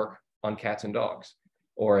only work on cats and dogs.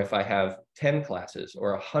 Or if I have 10 classes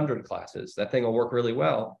or 100 classes, that thing will work really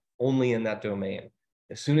well only in that domain.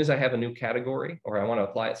 As soon as I have a new category or I want to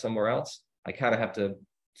apply it somewhere else, I kind of have to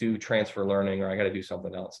do transfer learning, or I got to do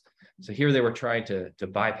something else. So here they were trying to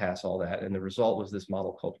bypass all that. And the result was this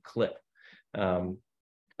model called CLIP.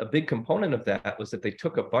 A big component of that was that they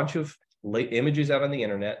took a bunch of images out on the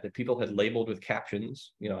internet that people had labeled with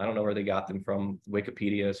captions. I don't know where they got them from,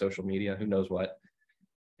 Wikipedia, social media, who knows what.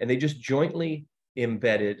 And they just jointly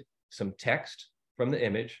embedded some text from the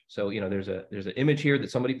image. So, there's an image here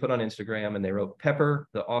that somebody put on Instagram, and they wrote Pepper,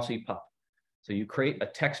 the Aussie pup. So you create a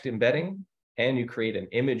text embedding and you create an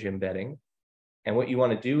image embedding. And what you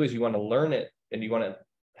want to do is you want to learn it, and you want to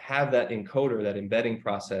have that encoder, that embedding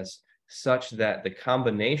process, such that the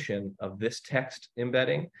combination of this text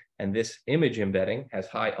embedding and this image embedding has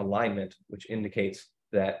high alignment, which indicates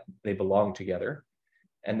that they belong together,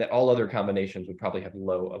 and that all other combinations would probably have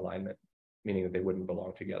low alignment, meaning that they wouldn't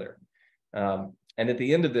belong together. And at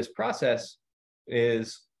the end of this process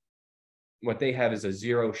is what they have is a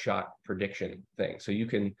zero-shot prediction thing. So you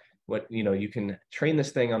can train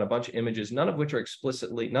this thing on a bunch of images, none of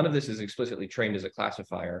this is explicitly trained as a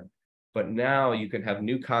classifier, but now you can have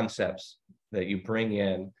new concepts that you bring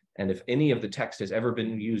in. And if any of the text has ever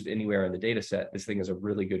been used anywhere in the data set, this thing is a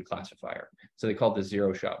really good classifier. So they called this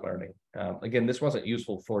zero-shot learning. Again, this wasn't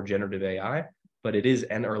useful for generative AI, but it is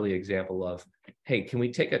an early example of, hey, can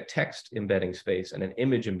we take a text embedding space and an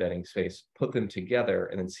image embedding space, put them together,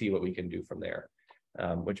 and then see what we can do from there,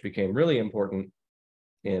 which became really important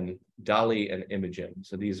in DALL-E and Imagen.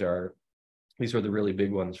 So these are the really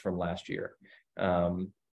big ones from last year.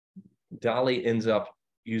 DALL-E ends up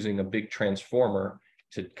using a big transformer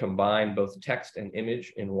to combine both text and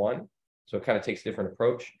image in one. So it kind of takes a different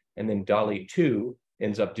approach. And then DALL-E 2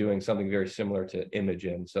 ends up doing something very similar to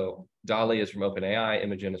Imagen. So DALL-E is from OpenAI,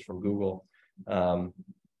 Imagen is from Google.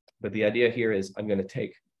 But the idea here is I'm going to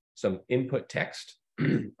take some input text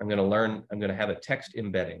I'm going to have a text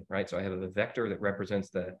embedding, right? So I have a vector that represents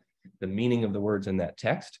the meaning of the words in that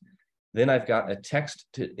text. Then I've got a text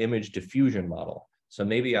to image diffusion model. So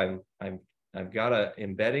maybe I've got an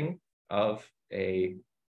embedding of a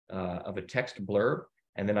text blurb,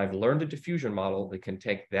 and then I've learned a diffusion model that can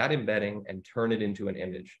take that embedding and turn it into an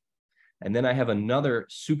image. And then I have another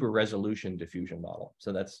super resolution diffusion model.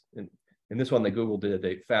 So that's in this one that Google did,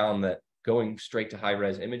 they found that going straight to high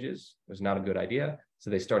res images was not a good idea. So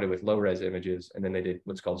they started with low res images, and then they did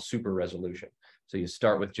what's called super resolution. So you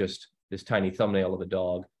start with just this tiny thumbnail of a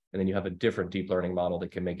dog, and then you have a different deep learning model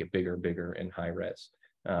that can make it bigger and high res.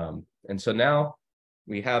 And so now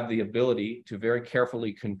we have the ability to very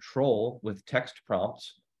carefully control with text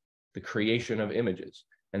prompts the creation of images.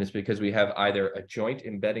 And it's because we have either a joint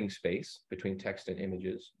embedding space between text and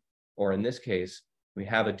images, or in this case, we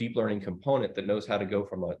have a deep learning component that knows how to go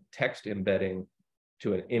from a text embedding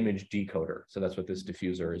to an image decoder. So that's what this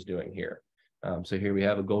diffuser is doing here. So here we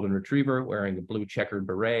have a golden retriever wearing a blue checkered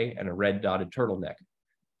beret and a red dotted turtleneck.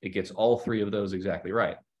 It gets all three of those exactly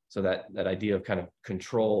right. So that idea of kind of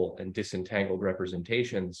control and disentangled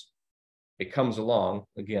representations, it comes along,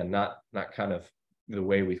 again, not kind of the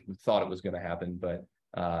way we thought it was going to happen, but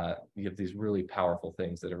you have these really powerful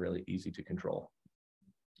things that are really easy to control.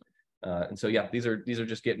 And so, yeah, these are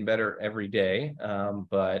just getting better every day.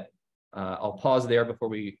 But I'll pause there before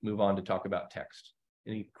we move on to talk about text.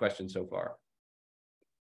 Any questions so far?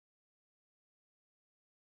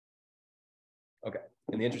 Okay.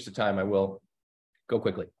 In the interest of time, I will go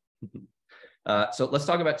quickly. So let's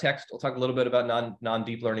talk about text. We'll talk a little bit about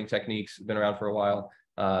non-deep learning techniques, been around for a while.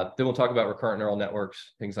 Then we'll talk about recurrent neural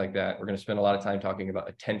networks, things like that. We're going to spend a lot of time talking about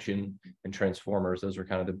attention and transformers. Those are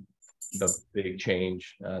kind of the big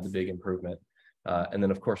change, the big improvement. And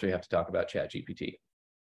then, of course, we have to talk about ChatGPT.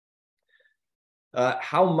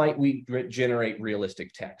 How might we generate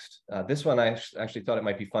realistic text? This one, I actually thought it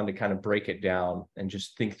might be fun to kind of break it down and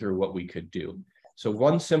just think through what we could do. So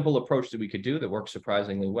one simple approach that we could do that works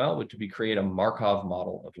surprisingly well would be create a Markov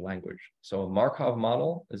model of language. So a Markov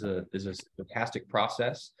model is a stochastic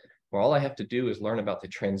process where all I have to do is learn about the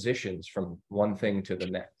transitions from one thing to the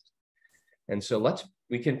next. And so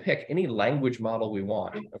we can pick any language model we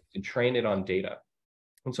want and train it on data.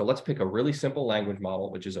 And so let's pick a really simple language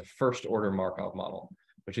model, which is a first order Markov model,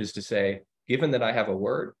 which is to say, given that I have a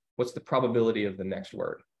word, what's the probability of the next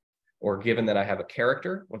word? Or given that I have a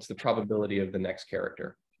character, what's the probability of the next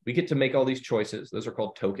character? We get to make all these choices. Those are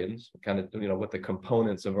called tokens, kind of, what the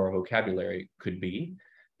components of our vocabulary could be.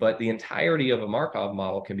 But the entirety of a Markov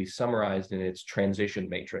model can be summarized in its transition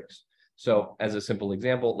matrix. So as a simple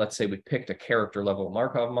example, let's say we picked a character level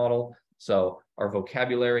Markov model. So our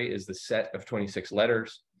vocabulary is the set of 26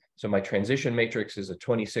 letters. So my transition matrix is a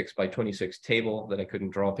 26 by 26 table that I couldn't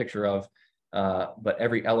draw a picture of. But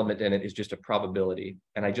every element in it is just a probability.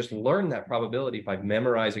 And I just learned that probability by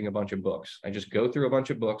memorizing a bunch of books. I just go through a bunch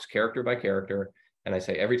of books, character by character, and I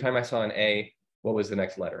say, every time I saw an A, what was the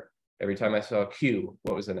next letter? Every time I saw a Q,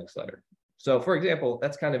 what was the next letter? So for example,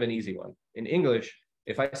 that's kind of an easy one. In English,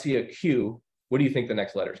 if I see a Q, what do you think the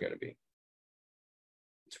next letter is going to be?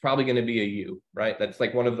 It's probably going to be a U, right? That's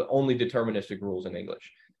like one of the only deterministic rules in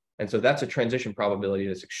English. And so that's a transition probability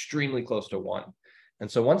that's extremely close to 1. And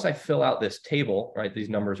so once I fill out this table, right, these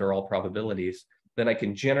numbers are all probabilities, then I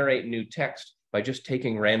can generate new text by just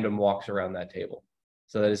taking random walks around that table.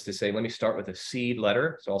 So that is to say, let me start with a seed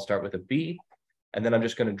letter. So I'll start with a B, and then I'm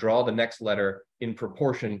just going to draw the next letter in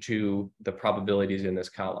proportion to the probabilities in this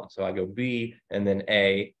column. So I go B and then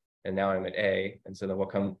A, and now I'm at A. And so then what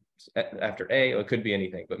comes after A? Well, it could be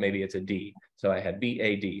anything, but maybe it's a D. So I had B,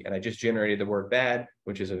 A, D, and I just generated the word bad,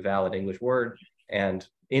 which is a valid English word. And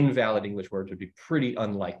invalid English words would be pretty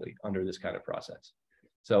unlikely under this kind of process.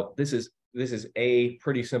 So this is a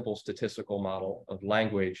pretty simple statistical model of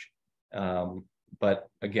language. But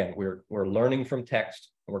again, we're learning from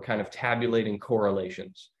text, and we're kind of tabulating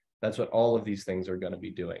correlations. That's what all of these things are going to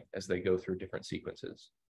be doing as they go through different sequences.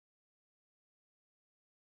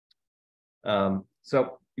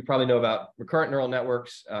 So you probably know about recurrent neural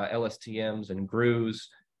networks, LSTMs and GRUs.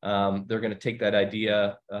 They're going to take that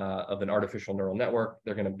idea of an artificial neural network.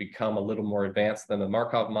 They're going to become a little more advanced than the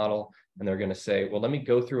Markov model. And they're going to say, well, let me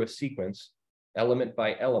go through a sequence, element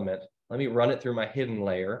by element. Let me run it through my hidden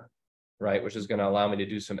layer, right, which is going to allow me to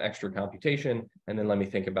do some extra computation. And then let me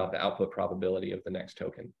think about the output probability of the next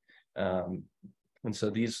token. And so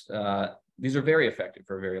these are very effective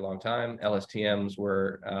for a very long time. LSTMs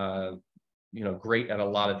were great at a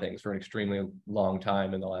lot of things for an extremely long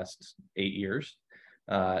time in the last 8 years.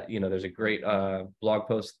 There's a great blog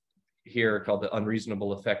post here called the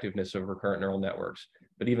unreasonable effectiveness of recurrent neural networks.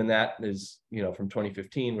 But even that is, from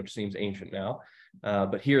 2015, which seems ancient now.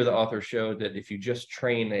 But here the author showed that if you just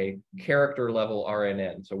train a character level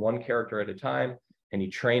RNN, so one character at a time, and he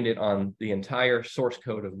trained it on the entire source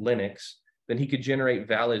code of Linux, then he could generate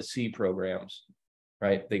valid C programs,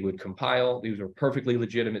 right? They would compile. These were perfectly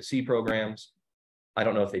legitimate C programs. I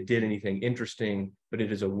don't know if they did anything interesting, but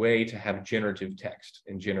it is a way to have generative text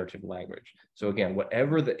and generative language. So again,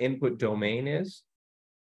 whatever the input domain is,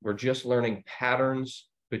 we're just learning patterns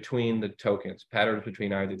between the tokens, patterns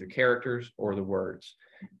between either the characters or the words.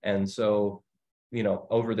 And so,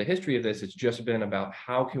 over the history of this, it's just been about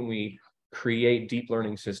how can we create deep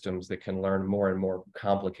learning systems that can learn more and more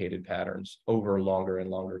complicated patterns over longer and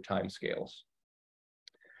longer timescales.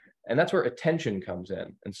 And that's where attention comes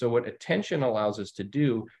in. And so what attention allows us to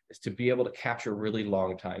do is to be able to capture really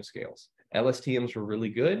long timescales. LSTMs were really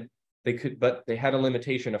good, but they had a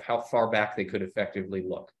limitation of how far back they could effectively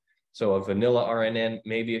look. So a vanilla RNN,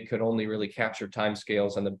 maybe it could only really capture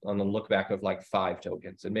timescales on the look back of like 5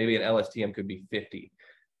 tokens, and maybe an LSTM could be 50.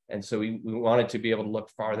 And so we wanted to be able to look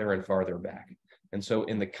farther and farther back. And so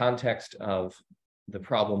in the context of the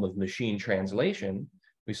problem of machine translation,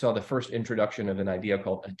 we saw the first introduction of an idea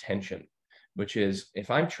called attention, which is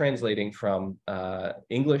if I'm translating from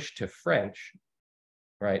English to French,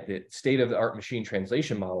 right, the state-of-the-art machine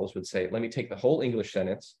translation models would say, let me take the whole English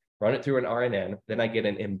sentence, run it through an RNN, then I get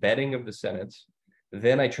an embedding of the sentence,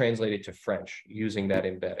 then I translate it to French using that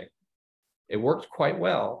embedding. It worked quite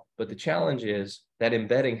well, but the challenge is that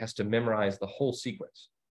embedding has to memorize the whole sequence,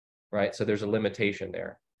 right? So there's a limitation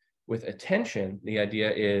there. With attention, the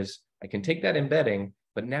idea is I can take that embedding,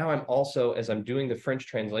 but now I'm also, as I'm doing the French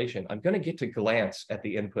translation, I'm going to get to glance at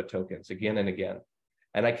the input tokens again and again.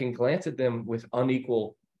 And I can glance at them with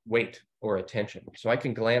unequal weight or attention. So I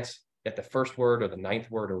can glance at the first word or the 9th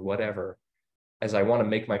word or whatever, as I want to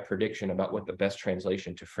make my prediction about what the best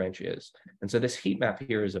translation to French is. And so this heat map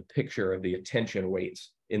here is a picture of the attention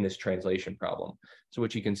weights in this translation problem. So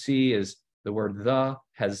what you can see is the word the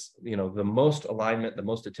has, the most alignment, the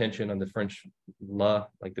most attention on the French la,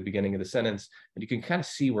 like the beginning of the sentence, and you can kind of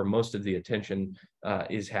see where most of the attention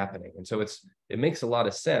is happening. And so it makes a lot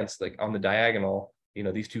of sense, like on the diagonal,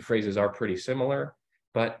 these two phrases are pretty similar,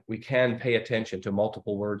 but we can pay attention to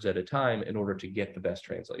multiple words at a time in order to get the best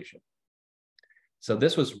translation. So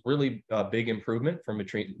this was really a big improvement for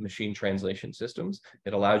machine translation systems.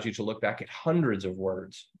 It allows you to look back at hundreds of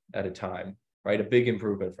words at a time, right? A big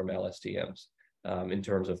improvement from LSTMs in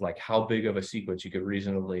terms of like how big of a sequence you could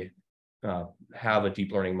reasonably have a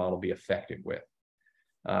deep learning model be effective with.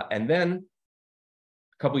 And then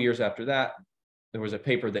a couple years after that, there was a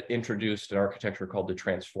paper that introduced an architecture called the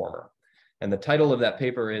transformer. And the title of that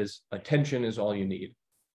paper is Attention is All You Need.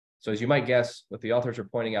 So as you might guess, what the authors are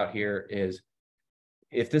pointing out here is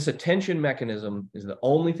if this attention mechanism is the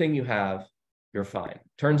only thing you have, you're fine.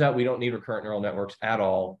 Turns out we don't need recurrent neural networks at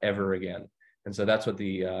all, ever again. And so that's what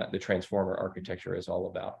the transformer architecture is all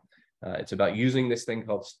about. It's about using this thing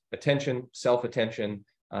called attention, self-attention,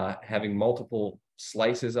 having multiple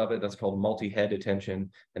slices of it, that's called multi-head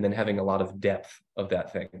attention, and then having a lot of depth of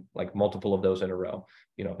that thing, like multiple of those in a row,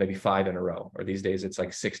 maybe 5 in a row, or these days it's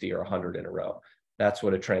like 60 or 100 in a row. That's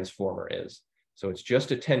what a transformer is. So it's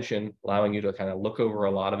just attention, allowing you to kind of look over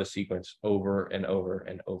a lot of a sequence over and over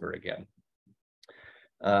and over again.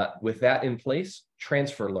 With that in place,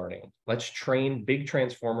 transfer learning. Let's train big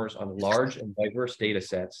transformers on large and diverse data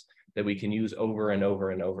sets that we can use over and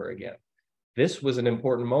over and over again. This was an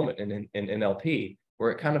important moment in NLP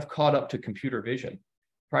where it kind of caught up to computer vision.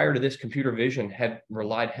 Prior to this, computer vision had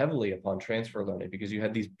relied heavily upon transfer learning because you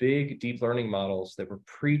had these big deep learning models that were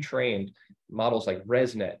pre-trained, models like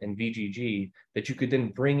ResNet and VGG, that you could then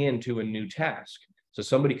bring into a new task. So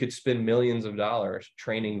somebody could spend millions of dollars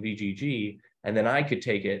training VGG, and then I could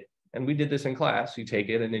take it, and we did this in class, you take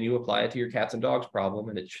it and then you apply it to your cats and dogs problem,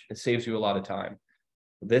 and it saves you a lot of time.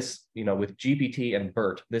 This, with GPT and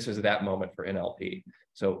BERT, this is that moment for NLP.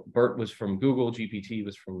 So BERT was from Google, GPT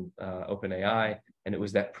was from OpenAI, and it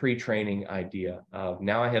was that pre-training idea of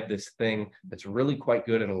now I have this thing that's really quite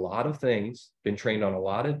good at a lot of things, been trained on a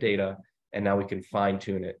lot of data, and now we can fine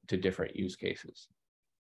tune it to different use cases.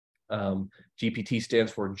 GPT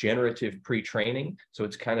stands for generative pre-training. So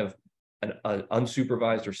it's kind of an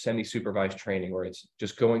unsupervised or semi-supervised training where it's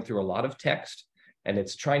just going through a lot of text and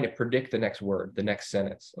it's trying to predict the next word, the next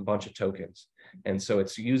sentence, a bunch of tokens. And so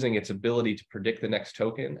it's using its ability to predict the next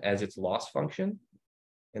token as its loss function.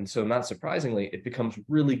 And so not surprisingly, it becomes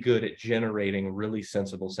really good at generating really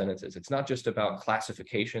sensible sentences. It's not just about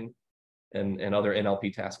classification and other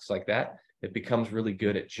NLP tasks like that. It becomes really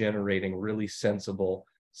good at generating really sensible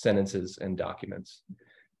sentences and documents.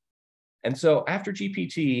 And so after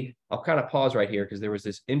GPT, I'll kind of pause right here because there was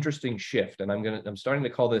this interesting shift, and I'm starting to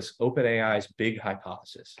call this OpenAI's big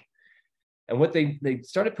hypothesis. And what they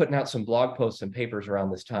started putting out some blog posts and papers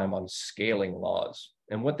around this time on scaling laws.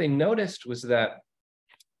 And what they noticed was that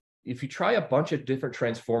if you try a bunch of different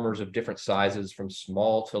transformers of different sizes from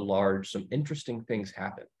small to large, some interesting things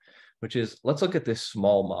happen, which is, let's look at this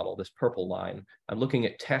small model, this purple line. I'm looking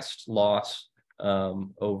at test loss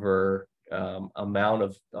over amount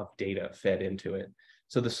of data fed into it.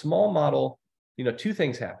 So the small model, two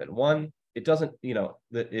things happen. One, it doesn't,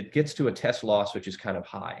 it gets to a test loss, which is kind of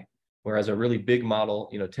high. Whereas a really big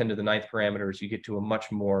model, 10 to the 9th parameters, you get to a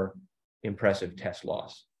much more impressive test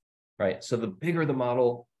loss, right? So the bigger the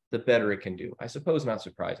model, the better it can do. I suppose not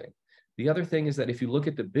surprising. The other thing is that if you look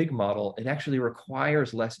at the big model, it actually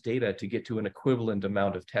requires less data to get to an equivalent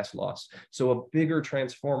amount of test loss. So a bigger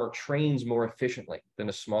transformer trains more efficiently than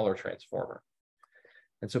a smaller transformer.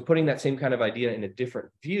 And so putting that same kind of idea in a different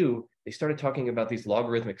view, they started talking about these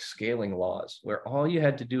logarithmic scaling laws, where all you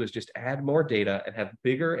had to do is just add more data and have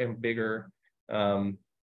bigger and bigger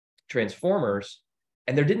transformers.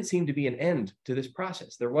 And there didn't seem to be an end to this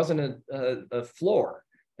process. There wasn't a floor.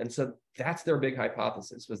 And so that's their big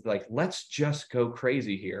hypothesis, was like, let's just go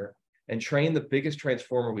crazy here and train the biggest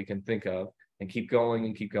transformer we can think of and keep going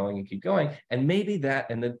and keep going and keep going. And maybe that,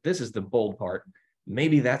 and then this is the bold part,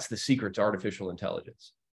 maybe that's the secret to artificial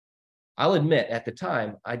intelligence. I'll admit at the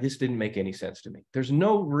time, this didn't make any sense to me. There's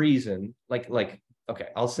no reason, okay,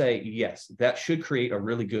 I'll say, yes, that should create a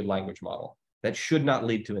really good language model. That should not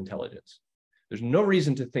lead to intelligence. There's no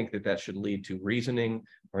reason to think that that should lead to reasoning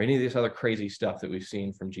or any of this other crazy stuff that we've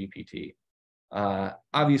seen from GPT.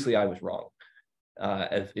 Obviously, I was wrong.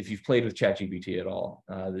 If you've played with ChatGPT at all,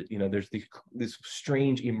 there's this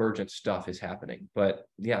strange emergent stuff is happening. But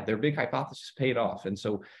yeah, their big hypothesis paid off. And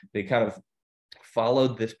so they kind of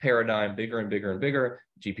followed this paradigm bigger and bigger and bigger,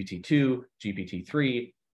 GPT-2,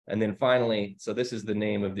 GPT-3. And then finally, so this is the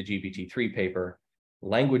name of the GPT-3 paper,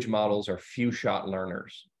 language models are few-shot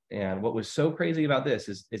learners. And what was so crazy about this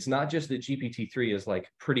is it's not just that GPT-3 is like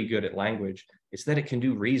pretty good at language, it's that it can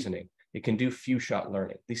do reasoning. It can do few-shot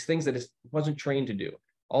learning. These things that it wasn't trained to do.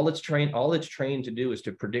 All it's trained to do is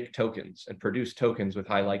to predict tokens and produce tokens with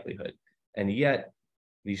high likelihood. And yet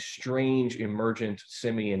these strange emergent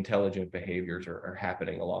semi-intelligent behaviors are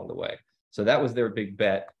happening along the way. So that was their big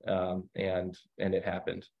bet, and it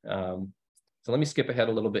happened. So let me skip ahead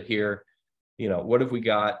a little bit here. What have we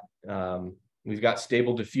got? We've got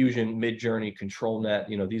stable diffusion, mid-journey, control net.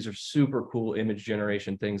 These are super cool image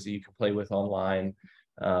generation things that you can play with online.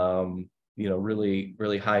 Really,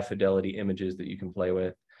 really high fidelity images that you can play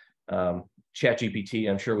with. ChatGPT,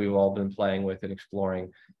 I'm sure we've all been playing with and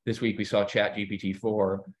exploring. This week we saw ChatGPT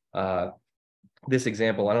 4. This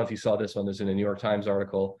example, I don't know if you saw this one, there's in a New York Times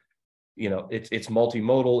article. It's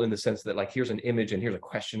multimodal in the sense that, like, here's an image and here's a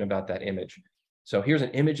question about that image. So here's an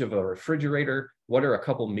image of a refrigerator. What are a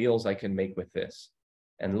couple meals I can make with this?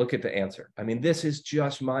 And look at the answer. I mean, this is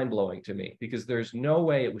just mind-blowing to me because there's no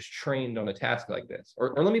way it was trained on a task like this.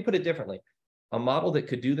 Or let me put it differently. A model that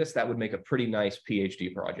could do this, that would make a pretty nice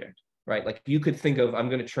PhD project, right? Like, you could think of, I'm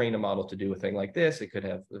going to train a model to do a thing like this. It could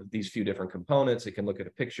have these few different components. It can look at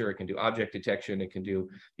a picture. It can do object detection. It can do,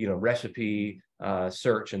 recipe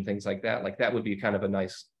search and things like that. Like, that would be kind of a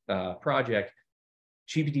nice project.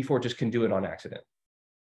 GPT-4 just can do it on accident.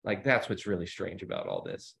 Like, that's what's really strange about all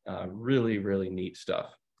this. Really, really neat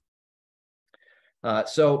stuff.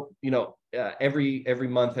 Every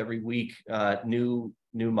month, every week, new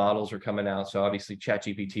models are coming out. So obviously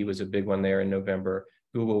ChatGPT was a big one there in November.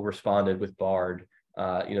 Google responded with Bard.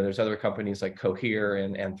 There's other companies like Cohere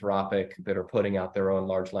and Anthropic that are putting out their own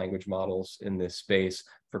large language models in this space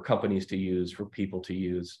for companies to use, for people to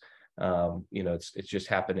use. It's just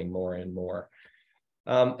happening more and more.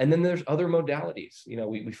 And then there's other modalities.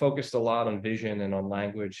 We focused a lot on vision and on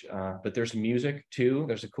language, but there's music too.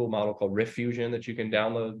 There's a cool model called Riff Fusion that you can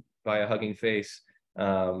download via Hugging Face.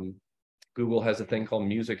 Google has a thing called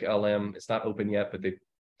Music LM. It's not open yet, but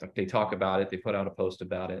they talk about it. They put out a post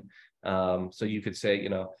about it. So you could say,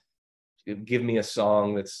 give me a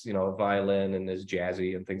song that's, a violin and is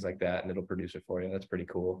jazzy and things like that, and it'll produce it for you. That's pretty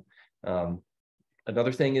cool.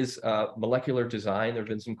 Another thing is molecular design. There have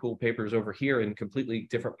been some cool papers over here in completely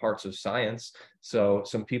different parts of science. So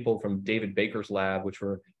some people from David Baker's lab, which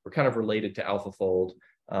were kind of related to AlphaFold,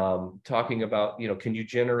 talking about, can you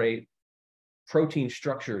generate protein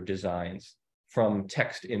structure designs from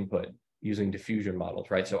text input using diffusion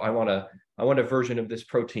models, right? So I want a version of this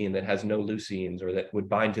protein that has no leucines or that would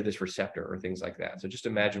bind to this receptor or things like that. So just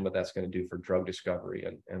imagine what that's going to do for drug discovery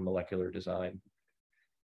and molecular design.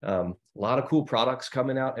 A lot of cool products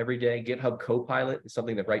coming out every day. GitHub Copilot is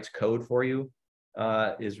something that writes code for you,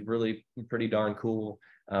 is really pretty darn cool.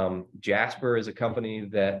 Jasper is a company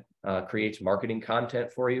that creates marketing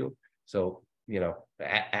content for you. So, you know,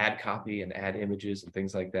 ad copy and ad images and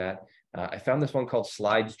things like that. I found this one called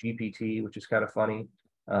Slides GPT, which is kind of funny.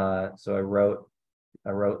 So I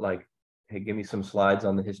wrote like, hey, give me some slides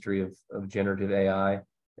on the history of generative AI,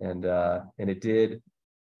 and it did.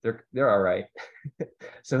 They're all right.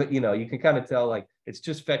 So, you know, you can kind of tell, like, it's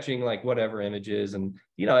just fetching like whatever images, and,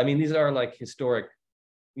 you know, I mean, these are like historic,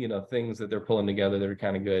 you know, things that they're pulling together that are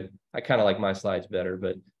kind of good. I kind of like my slides better,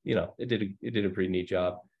 but, you know, it did a pretty neat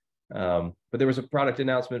job. But there was a product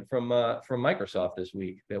announcement from Microsoft this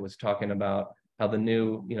week that was talking about how the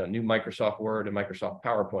new Microsoft Word and Microsoft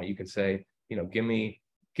PowerPoint, you can say, you know, give me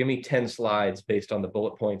 10 slides based on the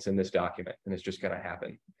bullet points in this document, and it's just going to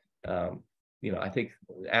happen. You know, I think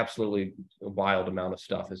absolutely a wild amount of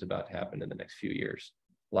stuff is about to happen in the next few years.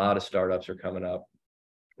 A lot of startups are coming up,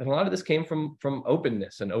 and a lot of this came from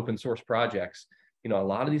openness and open source projects. You know, a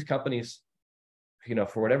lot of these companies, you know,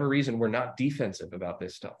 for whatever reason, were not defensive about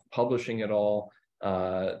this stuff, publishing it all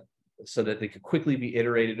so that they could quickly be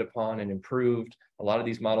iterated upon and improved. A lot of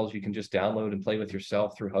these models you can just download and play with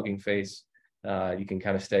yourself through Hugging Face. You can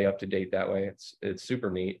kind of stay up to date that way. It's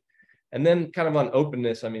super neat. And then kind of on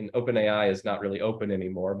openness, I mean, OpenAI is not really open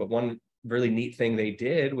anymore, but one really neat thing they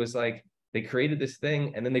did was, like, they created this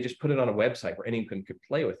thing and then they just put it on a website where anyone could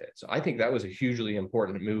play with it. So I think that was a hugely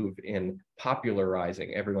important move in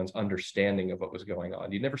popularizing everyone's understanding of what was going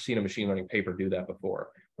on. You'd never seen a machine learning paper do that before,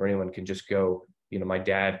 where anyone can just go, you know, my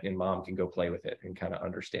dad and mom can go play with it and kind of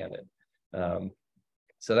understand it.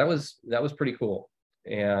 So that was pretty cool.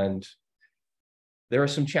 And there are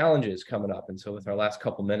some challenges coming up. And so with our last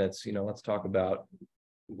couple minutes, you know, let's talk about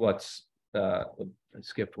what's, I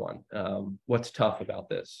skipped one. What's tough about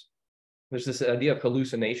this? There's this idea of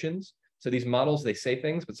hallucinations. So these models, they say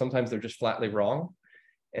things, but sometimes they're just flatly wrong.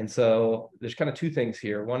 And so there's kind of two things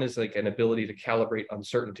here. One is like an ability to calibrate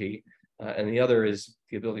uncertainty. And the other is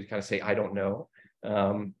the ability to kind of say, I don't know.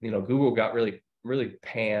 You know, Google got really, really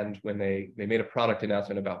panned when they made a product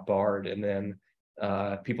announcement about Bard, and then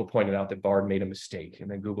people pointed out that Bard made a mistake, and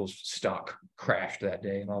then Google's stock crashed that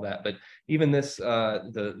day and all that. But even this,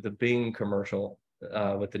 the Bing commercial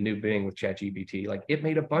with the new Bing with ChatGPT, like, it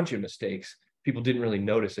made a bunch of mistakes. People didn't really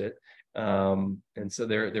notice it. And so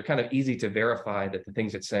they're kind of easy to verify that the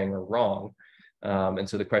things it's saying are wrong. And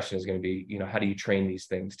so the question is going to be, you know, how do you train these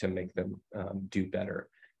things to make them do better?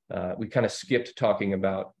 We kind of skipped talking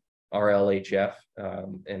about RLHF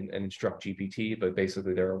and Instruct GPT, but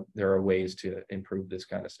basically there are ways to improve this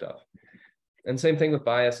kind of stuff. And same thing with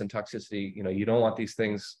bias and toxicity. You know, you don't want these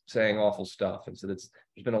things saying awful stuff. And so there's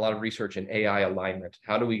been a lot of research in AI alignment.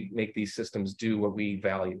 How do we make these systems do what we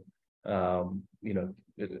value? You know,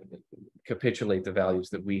 capitulate the values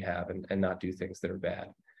that we have and not do things that are bad.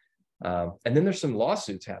 And then there's some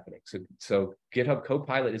lawsuits happening. So GitHub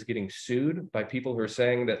Copilot is getting sued by people who are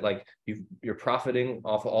saying that, like, you're profiting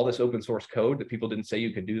off of all this open source code, that people didn't say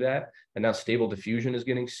you could do that. And now Stable Diffusion is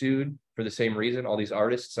getting sued for the same reason. All these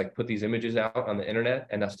artists, like, put these images out on the internet,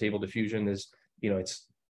 and now Stable Diffusion is, you know, it's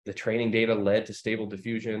the training data led to Stable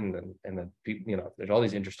Diffusion, and then people, you know, there's all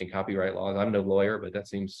these interesting copyright laws. I'm no lawyer, but that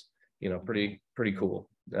seems, you know, pretty cool,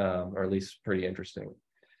 or at least pretty interesting.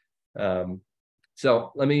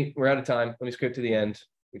 So we're out of time. Let me skip to the end.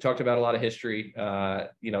 We talked about a lot of history.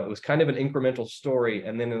 You know, it was kind of an incremental story.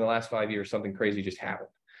 And then in the last 5 years, something crazy just happened.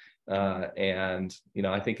 And, you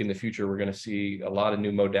know, I think in the future, we're going to see a lot of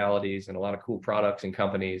new modalities and a lot of cool products and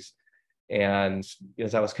companies. And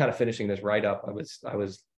as I was kind of finishing this write-up, I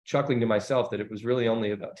was chuckling to myself that it was really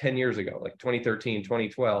only about 10 years ago, like 2013,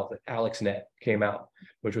 2012, that AlexNet came out,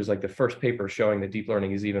 which was like the first paper showing that deep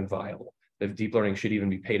learning is even viable, that deep learning should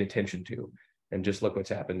even be paid attention to. And just look what's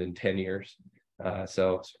happened in 10 years.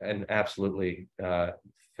 So an absolutely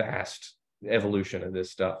fast evolution of this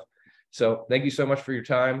stuff. So thank you so much for your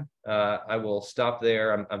time. I will stop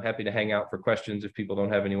there. I'm happy to hang out for questions if people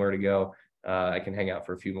don't have anywhere to go. I can hang out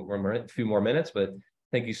for a few more minutes, but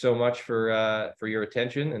thank you so much for your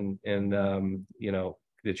attention and you know,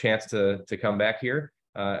 the chance to come back here.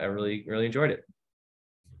 I really enjoyed it.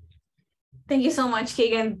 Thank you so much,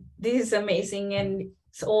 Keegan. This is amazing, and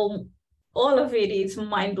it's all of it is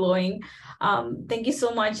mind-blowing. Thank you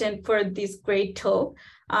so much and for this great talk.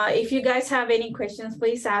 If you guys have any questions,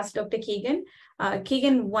 please ask Dr. Keegan.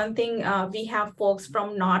 Keegan, one thing, we have folks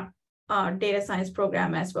from not data science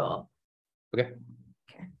program as well. Okay.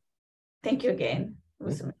 Thank you again. It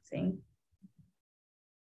was amazing.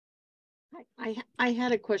 I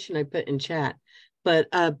had a question I put in chat, but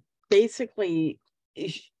basically,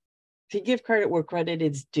 to give credit where credit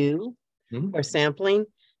is due Mhm. for sampling,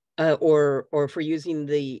 or for using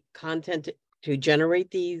the content to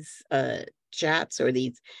generate these chats or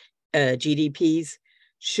these GDPs.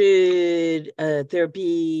 Should there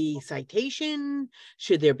be citation?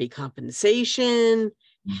 Should there be compensation?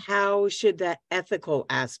 How should that ethical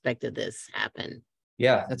aspect of this happen?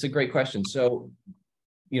 Yeah, that's a great question. So,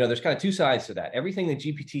 there's kind of two sides to that. Everything that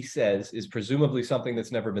GPT says is presumably something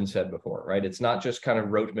that's never been said before, right? It's not just kind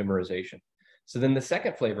of rote memorization. So then the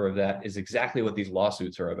second flavor of that is exactly what these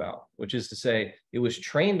lawsuits are about, which is to say it was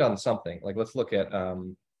trained on something. Like, let's look at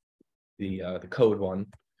the code one,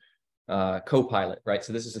 Copilot, right?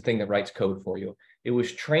 So this is the thing that writes code for you. It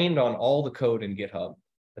was trained on all the code in GitHub.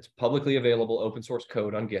 That's publicly available open source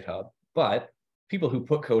code on GitHub. But people who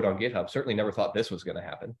put code on GitHub certainly never thought this was going to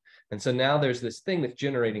happen. And so now there's this thing that's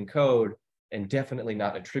generating code and definitely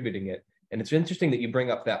not attributing it. And it's interesting that you bring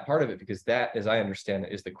up that part of it, because that, as I understand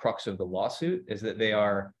it, is the crux of the lawsuit, is that they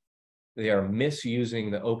are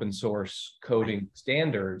misusing the open source coding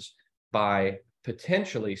standards by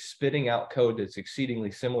potentially spitting out code that's exceedingly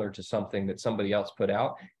similar to something that somebody else put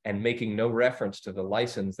out and making no reference to the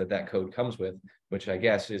license that code comes with, which I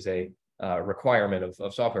guess is a requirement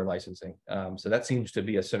of software licensing. So that seems to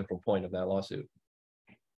be a central point of that lawsuit.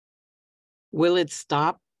 Will it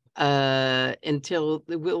stop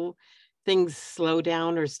will things slow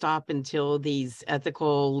down or stop until these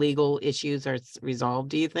ethical legal issues are resolved,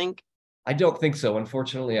 do you think? I don't think so.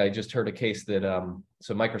 Unfortunately, I just heard a case that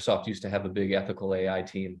so Microsoft used to have a big ethical AI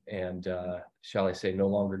team, and shall I say, no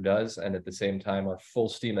longer does. And at the same time, are full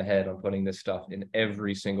steam ahead on putting this stuff in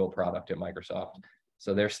every single product at Microsoft.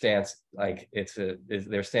 So their stance, is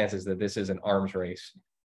that this is an arms race,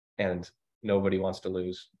 and nobody wants to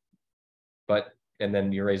lose. And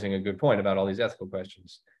then you're raising a good point about all these ethical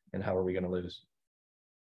questions and how are we going to lose?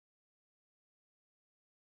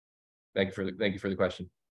 Thank you for the question.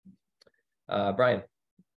 Brian.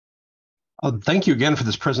 Thank you again for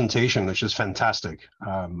this presentation, which is fantastic.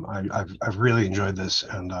 I've really enjoyed this,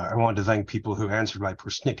 and I wanted to thank people who answered my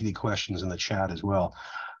persnickety questions in the chat as well.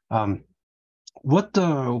 What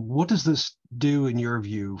does this do in your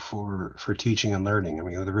view for teaching and learning? I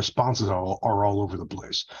mean, the responses are all over the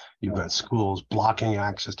place. You've got schools blocking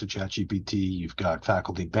access to ChatGPT, you've got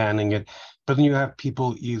faculty banning it, but then you have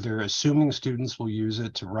people either assuming students will use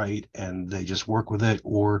it to write and they just work with it,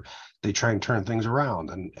 or they try and turn things around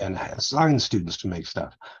and assign students to make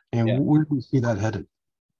stuff. And where do you see that headed?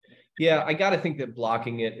 Yeah, I got to think that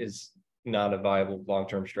blocking it is not a viable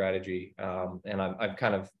long-term strategy. And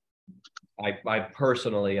I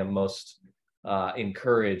personally am most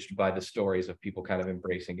encouraged by the stories of people kind of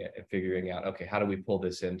embracing it and figuring out, okay, how do we pull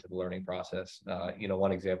this into the learning process?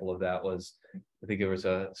 One example of that was, I think there was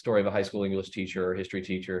a story of a high school English teacher or history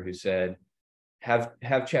teacher who said, have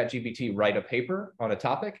ChatGPT write a paper on a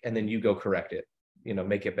topic and then you go correct it,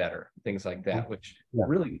 make it better, things like that, which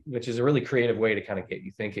is a really creative way to kind of get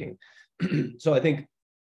you thinking. So I think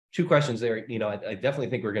two questions there. I definitely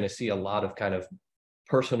think we're going to see a lot of kind of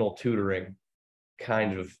personal tutoring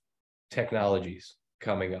kind of technologies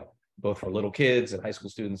coming up, both for little kids and high school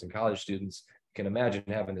students and college students. You can imagine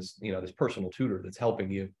having this, this personal tutor that's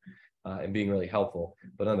helping you and being really helpful.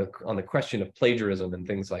 But on the question of plagiarism and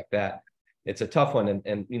things like that, it's a tough one.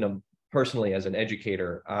 And personally, as an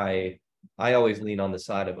educator, I always lean on the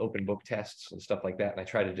side of open book tests and stuff like that. And I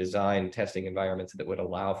try to design testing environments that would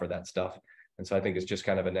allow for that stuff. And so I think it's just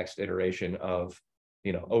kind of a next iteration of,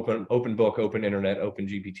 open book, open internet, open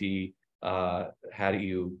GPT. How do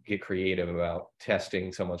you get creative about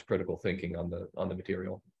testing someone's critical thinking on the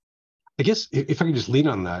material? I guess if I could just lean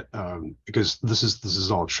on that, because this is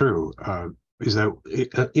all true, is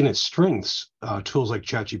that in its strengths, tools like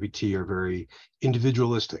ChatGPT are very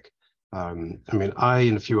individualistic. I mean, I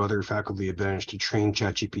and a few other faculty have managed to train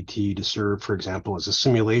ChatGPT to serve, for example, as a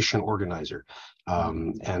simulation organizer.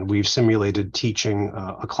 And we've simulated teaching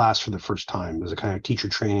a class for the first time as a kind of teacher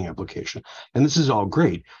training application. And this is all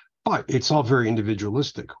great, but it's all very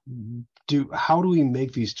individualistic. How do we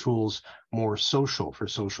make these tools more social for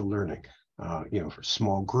social learning? For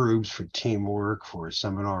small groups, for teamwork, for a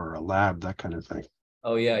seminar or a lab, that kind of thing.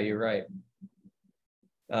 Oh yeah, you're right.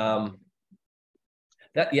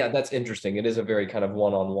 That's interesting. It is a very kind of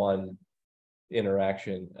one-on-one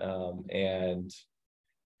interaction. And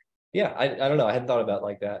yeah, I don't know. I hadn't thought about it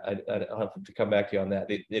like that. I'll have to come back to you on that.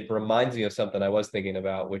 It reminds me of something I was thinking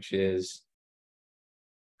about, which is,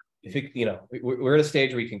 we're at a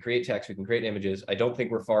stage where we can create text, we can create images. I don't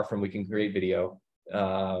think we're far from we can create video.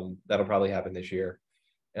 That'll probably happen this year.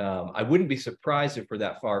 I wouldn't be surprised if we're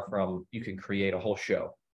that far from you can create a whole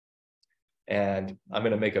show. And I'm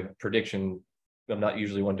going to make a prediction I'm not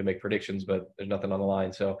usually one to make predictions, but there's nothing on the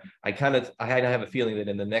line. So I have a feeling that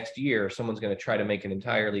in the next year, someone's going to try to make an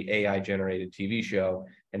entirely AI generated TV show.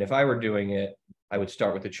 And if I were doing it, I would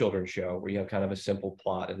start with a children's show where you have kind of a simple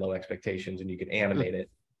plot and low expectations and you can animate it.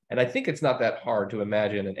 And I think it's not that hard to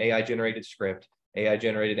imagine an AI generated script, AI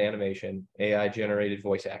generated animation, AI generated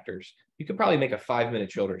voice actors. You could probably make a 5-minute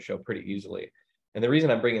children's show pretty easily. And the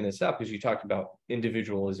reason I'm bringing this up is you talked about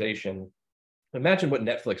individualization. Imagine what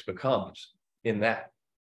Netflix becomes in that,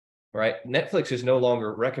 right? Netflix is no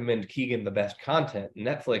longer recommend Keegan the best content.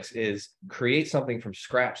 Netflix is create something from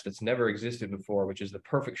scratch that's never existed before, which is the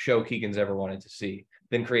perfect show Keegan's ever wanted to see.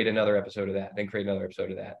 Then create another episode of that, then create another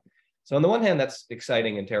episode of that. So on the one hand, that's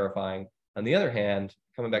exciting and terrifying. On the other hand,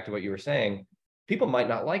 coming back to what you were saying, people might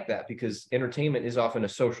not like that because entertainment is often a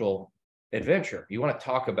social adventure. You want to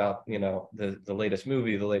talk about, the latest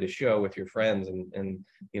movie, the latest show with your friends and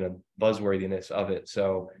buzzworthiness of it.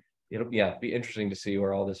 So it'll be interesting to see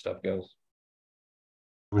where all this stuff goes.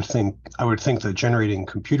 I would think that generating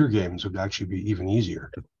computer games would actually be even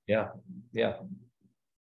easier. Yeah.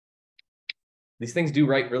 These things do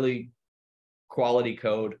write really quality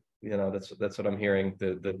code. That's what I'm hearing.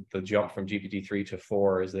 The jump from GPT-3 to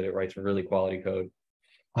 4 is that it writes really quality code.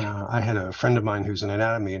 I had a friend of mine who's an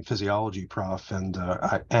anatomy and physiology prof,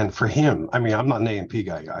 and for him, I mean, I'm not an A&P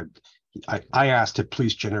guy. I asked to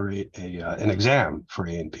please generate an exam for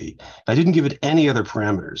A&P. I didn't give it any other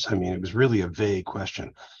parameters. I mean, it was really a vague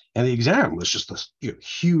question, and the exam was just this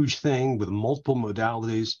huge thing with multiple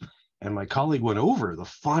modalities. And my colleague went over the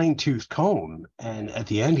fine-tooth comb, and at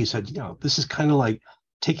the end, he said, this is kind of like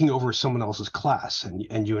taking over someone else's class,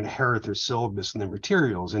 and you inherit their syllabus and their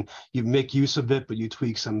materials, and you make use of it, but you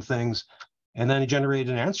tweak some things. And then he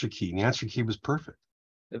generated an answer key, and the answer key was perfect.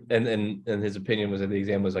 And his opinion was that the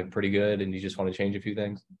exam was like pretty good, and you just want to change a few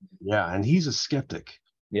things. Yeah, and he's a skeptic.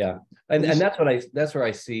 Yeah, and that's where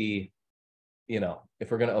I see,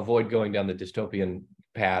 if we're going to avoid going down the dystopian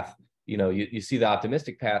path, you see the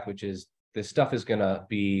optimistic path, which is this stuff is going to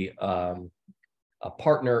be a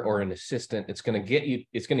partner or an assistant. It's going to get you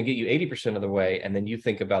 80% of the way, and then you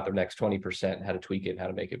think about the next 20%, how to tweak it, how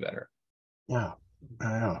to make it better. Yeah,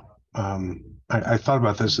 I know. I thought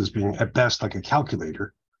about this as being at best like a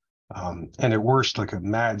calculator, and at worst like a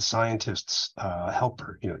mad scientist's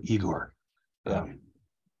helper, Igor. Yeah.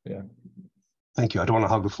 Thank you. I don't want to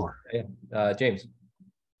hog the floor. Yeah, James.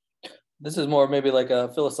 This is more maybe like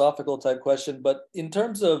a philosophical type question, but in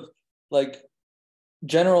terms of like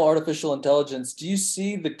general artificial intelligence, do you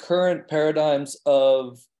see the current paradigms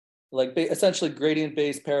of like essentially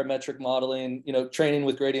gradient-based parametric modeling, training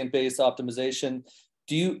with gradient-based optimization?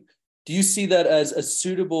 Do you see that as a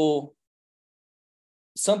suitable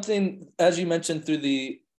something, as you mentioned through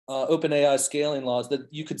the OpenAI scaling laws, that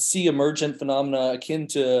you could see emergent phenomena akin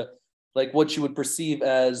to like what you would perceive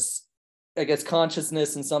as, I guess,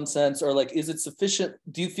 consciousness in some sense, or like, is it sufficient?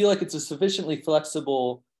 Do you feel like it's a sufficiently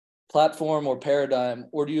flexible platform or paradigm,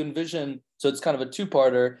 or do you envision, so it's kind of a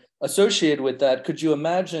two-parter associated with that, could you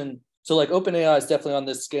imagine, so like OpenAI is definitely on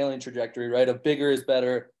this scaling trajectory, right? Of bigger is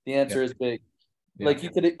better, the answer is big. Yeah. Like you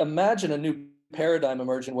could imagine a new paradigm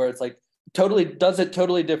emerging where it's like does it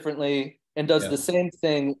totally differently and does the same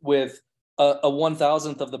thing with a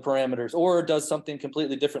 1,000th of the parameters, or does something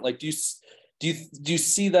completely different. Like do you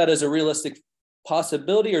see that as a realistic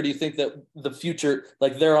possibility, or do you think that the future,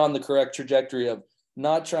 like they're on the correct trajectory of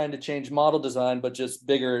not trying to change model design, but just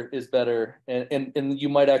bigger is better, and you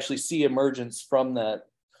might actually see emergence from that?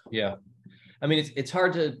 Yeah, I mean, it's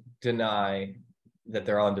hard to deny that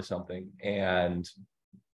they're onto something, and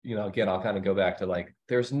again, I'll kind of go back to like,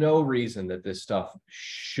 there's no reason that this stuff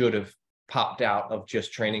should have popped out of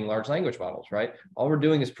just training large language models, right? All we're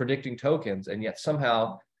doing is predicting tokens, and yet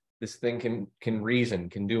somehow this thing can reason,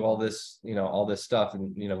 can do all this, all this stuff,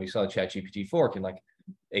 and we saw ChatGPT 4 can like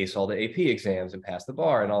ace all the AP exams and pass the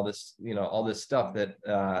bar and all this, all this stuff that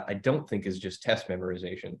I don't think is just test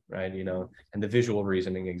memorization, right? And the visual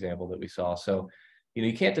reasoning example that we saw. So,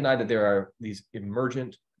 you can't deny that there are these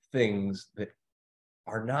emergent things that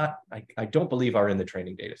are not, I don't believe are in the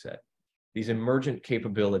training data set. These emergent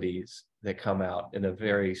capabilities that come out in a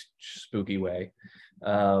very spooky way.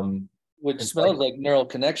 Which smells like neural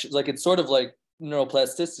connections. Like it's sort of like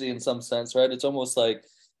neuroplasticity in some sense, right? It's almost like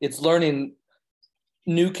it's learning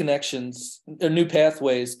new connections or new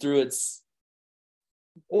pathways through its,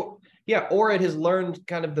 or it has learned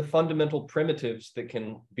kind of the fundamental primitives that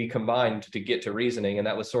can be combined to get to reasoning. And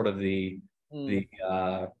that was sort of the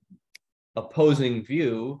opposing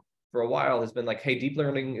view for a while, has been like, hey, deep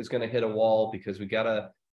learning is going to hit a wall because we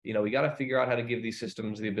gotta figure out how to give these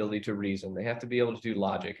systems the ability to reason. They have to be able to do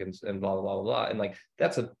logic and blah blah blah blah. And like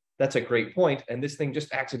that's that's a great point. And this thing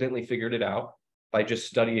just accidentally figured it out by just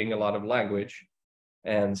studying a lot of language.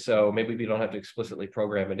 And so maybe we don't have to explicitly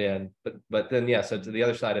program it in, but then, yeah, so to the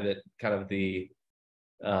other side of it, kind of the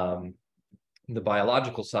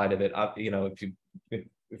biological side of it, you know,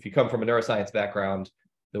 if you come from a neuroscience background,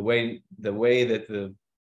 the way that the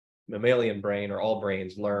mammalian brain, or all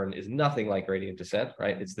brains, learn is nothing like gradient descent,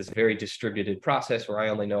 right? It's this very distributed process where I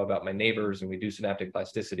only know about my neighbors and we do synaptic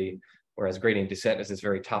plasticity, whereas gradient descent is this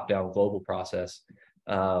very top-down global process.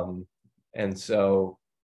 And so,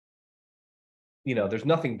 you know, there's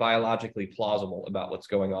nothing biologically plausible about what's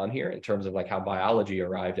going on here in terms of like how biology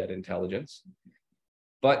arrived at intelligence.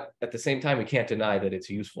 But at the same time, we can't deny that it's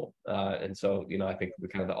useful. And so, you know, I think the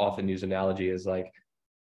kind of the often used analogy is like,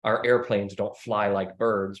 our airplanes don't fly like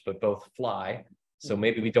birds, but both fly. So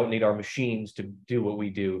maybe we don't need our machines to do what we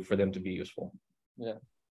do for them to be useful. Yeah.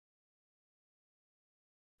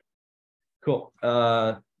 Cool.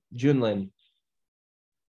 Junlin.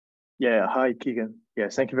 Yeah, hi, Keegan. Yeah,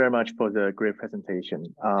 thank you very much for the great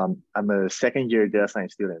presentation. I'm a second-year data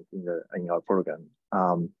science student in our program.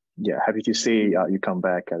 Yeah, happy to see you come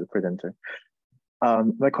back as a presenter.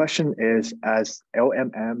 My question is, as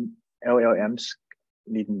LLMs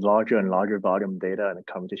need larger and larger volume data and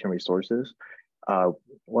computation resources,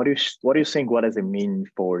 what do you think? What does it mean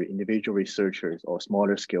for individual researchers or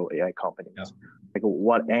smaller scale AI companies? Yeah. Like,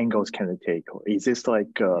 what angles can it take? Or is this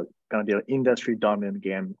like gonna be an industry dominant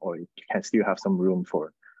game, or it can still have some room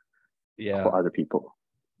for other people?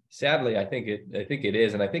 Sadly, I think it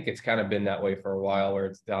is, and I think it's kind of been that way for a while, where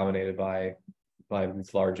it's dominated by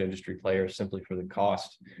these large industry players simply for the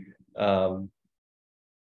cost. You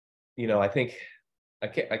know, I think I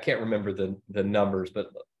can't remember the numbers,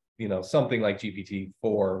 but you know, something like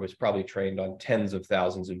GPT-4 was probably trained on tens of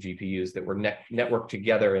thousands of GPUs that were networked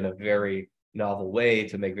together in a very novel way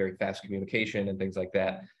to make very fast communication and things like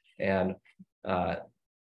that. And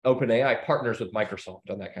OpenAI partners with Microsoft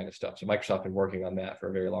on that kind of stuff. So Microsoft has been working on that for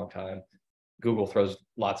a very long time. Google throws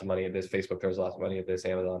lots of money at this. Facebook throws lots of money at this.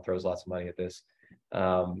 Amazon throws lots of money at this.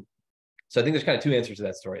 So I think there's kind of two answers to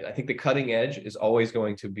that story. I think the cutting edge is always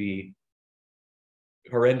going to be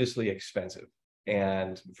horrendously expensive.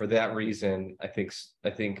 And for that reason, I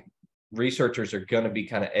think researchers are going to be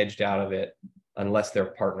kind of edged out of it unless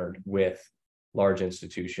they're partnered with large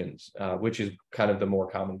institutions, which is kind of the more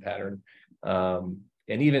common pattern. And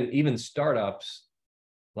even startups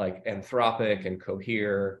like Anthropic and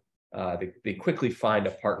Cohere, they quickly find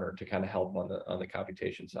a partner to kind of help on the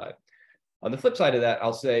computation side. On the flip side of that,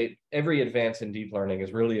 I'll say every advance in deep learning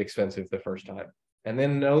is really expensive the first time. And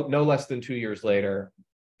then no less than 2 years later,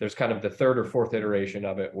 there's kind of the third or fourth iteration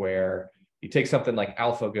of it where you take something like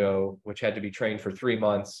AlphaGo, which had to be trained for 3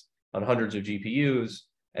 months on hundreds of GPUs,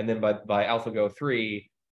 and then by AlphaGo 3,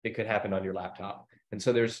 it could happen on your laptop. And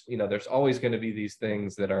so there's always going to be these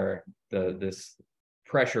things that are this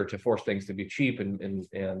pressure to force things to be cheap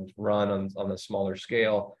and run on a smaller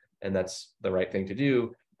scale, and that's the right thing to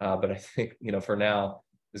do. But I think, for now,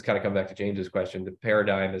 this kind of come back to James's question. The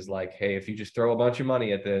paradigm is like, hey, if you just throw a bunch of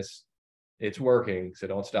money at this, it's working, so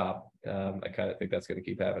don't stop. I kind of think that's going to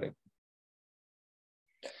keep happening.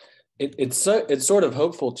 It's sort of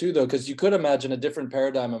hopeful too, though, because you could imagine a different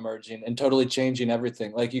paradigm emerging and totally changing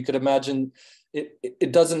everything. Like you could imagine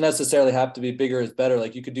it doesn't necessarily have to be bigger is better.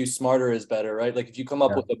 Like you could do smarter is better, right? Like if you come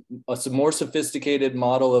up with a more sophisticated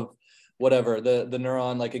model of whatever, the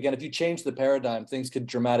neuron, like again, if you change the paradigm, things could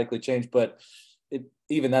dramatically change, but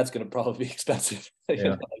even that's going to probably be expensive.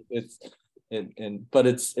 Yeah. But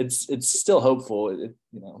it's still hopeful,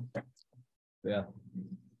 Yeah.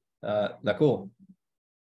 Cool.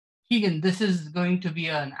 Keegan, this is going to be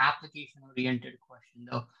an application-oriented question,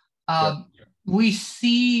 though. We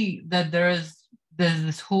see that there's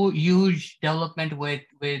this whole huge development with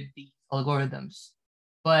the algorithms,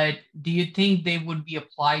 but do you think they would be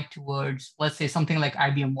applied towards, let's say, something like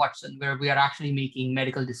IBM Watson, where we are actually making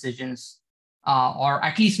medical decisions, or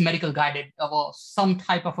at least medical guided, or some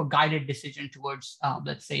type of a guided decision towards,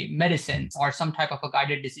 let's say, medicine, or some type of a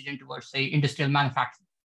guided decision towards, say, industrial manufacturing?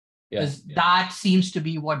 Because that seems to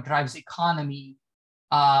be what drives economy.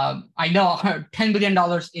 I know $10 billion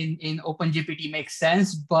in OpenGPT makes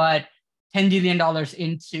sense, but $10 billion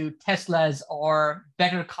into Teslas or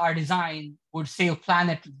better car design would save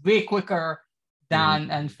planet way quicker than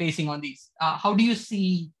and facing on these. How do you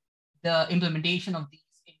see the implementation of these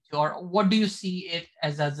into, or what do you see it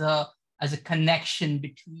as a connection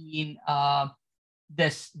between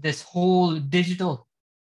this whole digital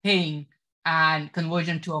thing and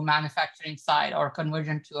conversion to a manufacturing side, or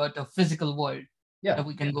conversion to a physical world that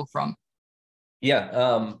we can go from?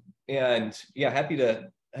 Happy to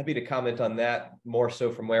happy to comment on that more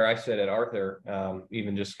so from where I sit at Arthur,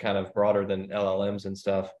 even just kind of broader than LLMs and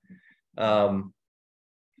stuff.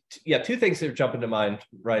 Yeah, two things that are jumping to mind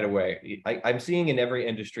right away. I'm seeing in every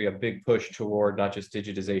industry a big push toward not just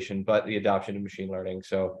digitization, but the adoption of machine learning.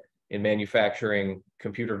 So in manufacturing,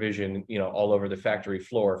 computer vision, all over the factory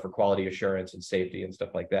floor for quality assurance and safety and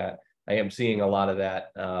stuff like that. I am seeing a lot of that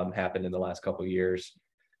happen in the last couple of years.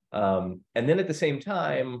 And then at the same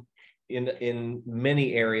time, in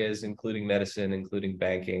many areas, including medicine, including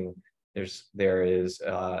banking, there is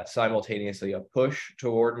simultaneously a push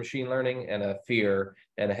toward machine learning and a fear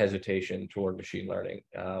and a hesitation toward machine learning.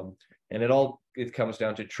 And it comes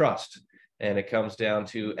down to trust, and it comes down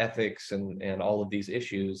to ethics and all of these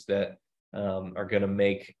issues that are going to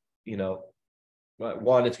make,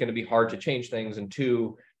 one, it's going to be hard to change things, and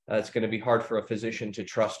two, it's going to be hard for a physician to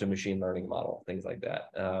trust a machine learning model, things like that.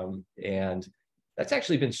 And that's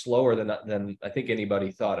actually been slower than I think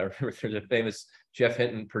anybody thought. I remember there's a famous Jeff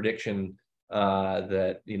Hinton prediction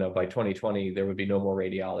that by 2020 there would be no more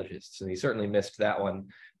radiologists, and he certainly missed that one.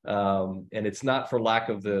 And it's not for lack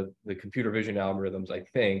of the computer vision algorithms, I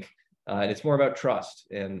think, and it's more about trust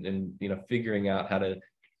and figuring out how to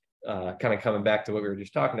kind of coming back to what we were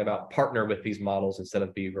just talking about, partner with these models instead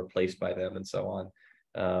of being replaced by them and so on.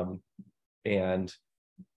 And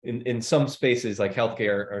in some spaces like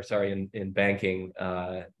healthcare, or sorry, in banking,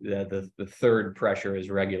 the third pressure is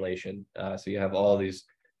regulation. So you have all this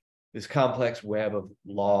complex web of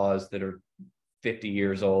laws that are 50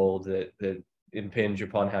 years old that impinge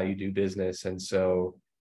upon how you do business. And so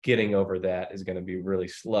getting over that is going to be really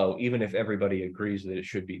slow, even if everybody agrees that it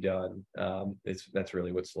should be done. That's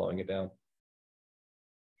really what's slowing it down.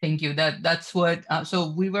 Thank you. That's what. So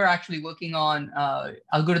we were actually working on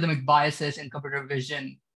algorithmic biases in computer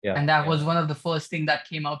vision, and that was one of the first things that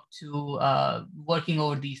came up to working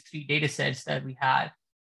over these 3 data sets that we had.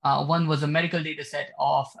 One was a medical data set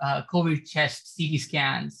of COVID chest CT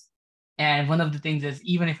scans, and one of the things is,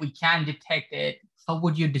 even if we can detect it, how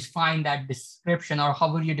would you define that description, or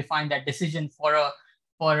how would you define that decision for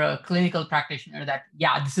a clinical practitioner that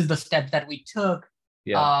this is the step that we took?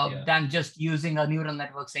 Than just using a neural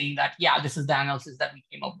network saying that, this is the analysis that we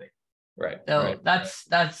came up with. Right. So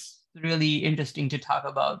that's really interesting to talk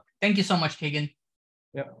about. Thank you so much, Keegan.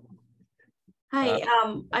 Yeah. Hi,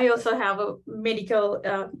 I also have a medical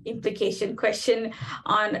implication question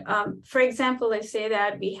on, for example, let's say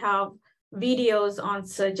that we have videos on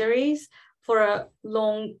surgeries for a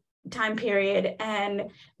long time period, and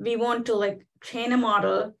we want to train a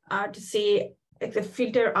model to see, to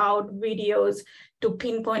filter out videos to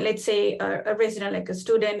pinpoint, let's say a resident, like a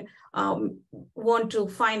student, want to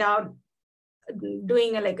find out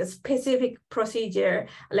doing a specific procedure,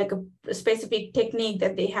 like a specific technique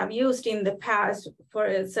that they have used in the past for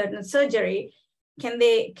a certain surgery. Can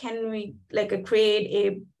we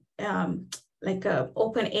create a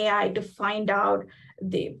open AI to find out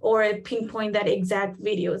or pinpoint that exact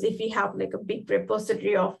videos if we have a big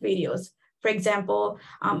repository of videos? For example,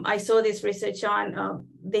 I saw this research on,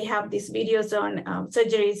 they have these videos on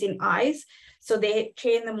surgeries in eyes. So they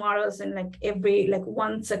train the models in every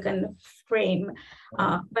 1 second frame.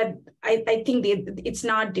 But I think it's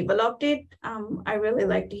not developed it. I really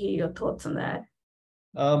like to hear your thoughts on that.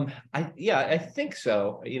 I think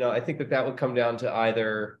so. I think that would come down to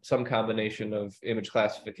either some combination of image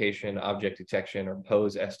classification, object detection, or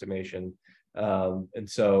pose estimation. And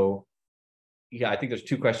so, I think there's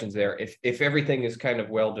 2 questions there. If everything is kind of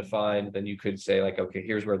well defined, then you could say okay,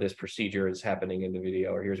 here's where this procedure is happening in the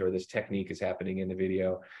video, or here's where this technique is happening in the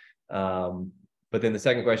video. But then the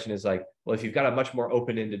second question is well, if you've got a much more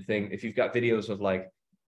open-ended thing, if you've got videos of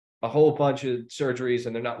a whole bunch of surgeries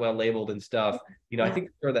and they're not well labeled and stuff, I think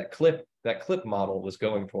where that clip model was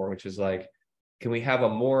going for, which is can we have a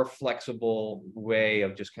more flexible way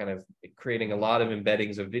of just kind of creating a lot of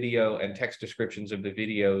embeddings of video and text descriptions of the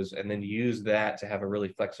videos, and then use that to have a really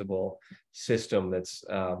flexible system that's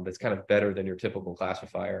kind of better than your typical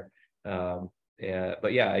classifier. But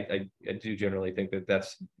I do generally think that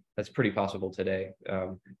that's pretty possible today.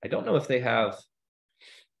 I don't know if they have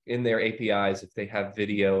in their APIs, if they have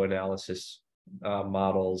video analysis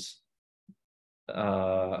models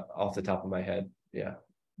off the top of my head. Yeah.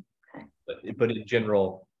 But in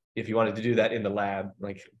general, if you wanted to do that in the lab,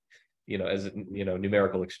 as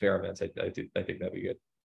numerical experiments, I think that'd be good.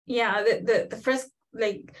 Yeah, the first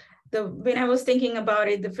when I was thinking about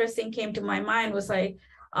it, the first thing came to my mind was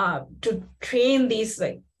to train these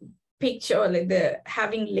picture,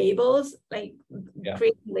 having labels,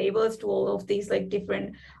 create labels to all of these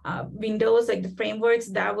different windows, the frameworks.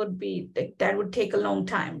 That would take a long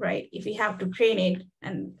time, right? If you have to train it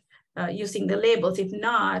and using the labels. If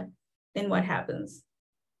not, then what happens?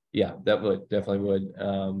 Yeah, that would definitely would.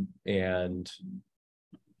 And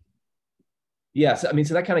yes, I mean,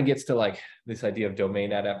 so that kind of gets to like this idea of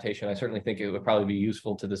domain adaptation. I certainly think it would probably be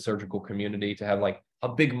useful to the surgical community to have like a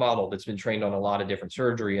big model that's been trained on a lot of different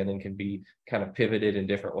surgery and then can be kind of pivoted in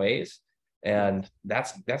different ways. And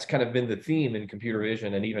that's kind of been the theme in computer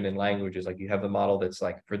vision and even in languages. Like you have the model that's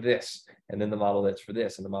like for this, and then the model that's for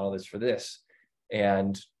this, and the model that's for this.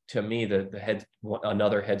 And to me,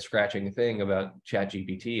 another head scratching thing about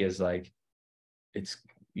ChatGPT is like,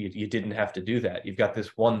 you didn't have to do that. You've got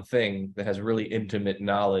this one thing that has really intimate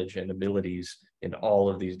knowledge and abilities in all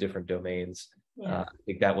of these different domains. I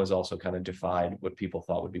think that was also kind of defied what people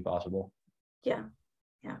thought would be possible. Yeah.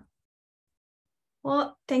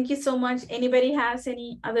 Well, thank you so much. Anybody has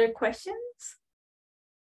any other questions?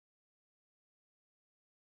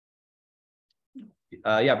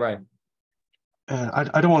 Yeah, Brian.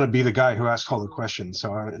 I don't want to be the guy who asks all the questions.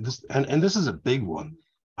 So this is a big one.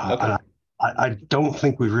 Okay. And I don't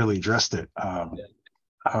think we've really addressed it. And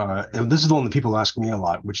this is the one that people ask me a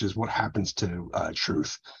lot, which is what happens to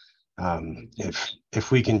truth.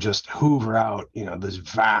 If we can just hoover out, this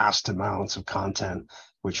vast amounts of content,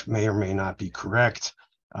 which may or may not be correct,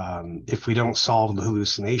 if we don't solve the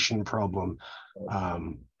hallucination problem,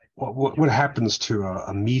 what happens to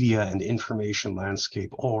a media and information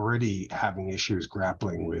landscape already having issues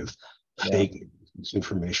grappling with fake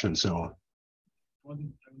information and so on?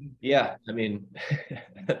 Yeah, I mean,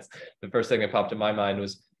 that's the first thing that popped in my mind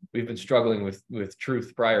was we've been struggling with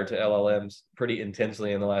truth prior to LLMs pretty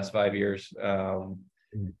intensely in the last 5 years. And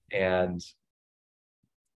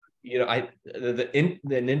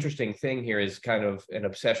an interesting thing here is kind of an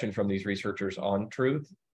obsession from these researchers on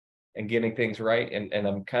truth and getting things right. And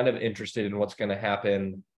I'm kind of interested in what's going to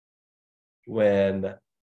happen when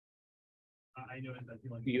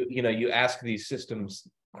you ask these systems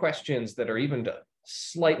questions that are even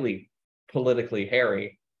slightly politically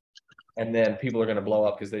hairy, and then people are going to blow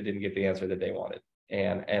up because they didn't get the answer that they wanted.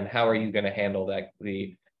 And how are you going to handle that,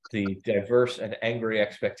 the diverse and angry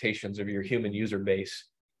expectations of your human user base,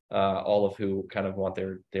 all of who kind of want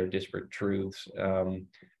their disparate truths?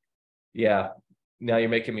 Now you're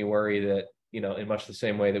making me worry that, in much the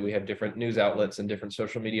same way that we have different news outlets and different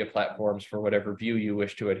social media platforms for whatever view you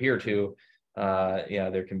wish to adhere to,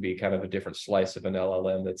 there can be kind of a different slice of an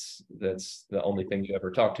LLM that's the only thing you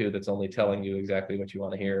ever talk to, that's only telling you exactly what you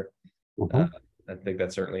want to hear. I think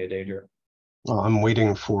that's certainly a danger. Well, I'm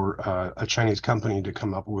waiting for a Chinese company to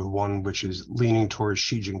come up with one which is leaning towards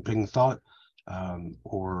Xi Jinping thought,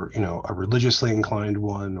 or a religiously inclined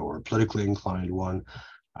one or a politically inclined one.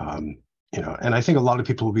 And I think a lot of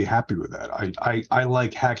people will be happy with that. I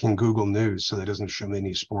like hacking Google News so that it doesn't show me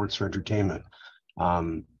any sports or entertainment.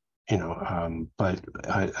 But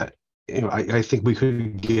I think we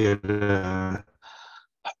could get a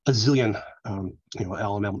zillion,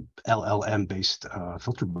 LLM based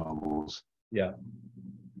filter bubbles. Yeah.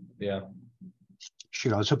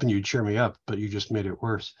 Shoot, I was hoping you'd cheer me up, but you just made it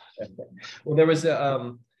worse. Well, there was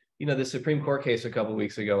the Supreme Court case a couple of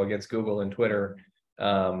weeks ago against Google and Twitter.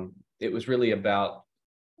 It was really about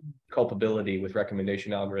culpability with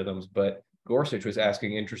recommendation algorithms, but Gorsuch was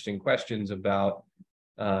asking interesting questions about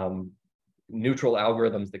neutral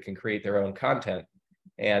algorithms that can create their own content.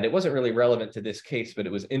 And it wasn't really relevant to this case, but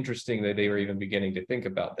it was interesting that they were even beginning to think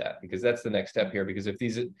about that, because that's the next step here. Because if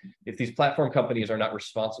these platform companies are not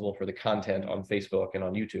responsible for the content on Facebook and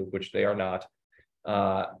on YouTube, which they are not,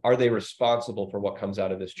 are they responsible for what comes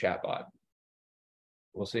out of this chatbot?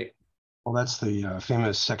 We'll see. Well, that's the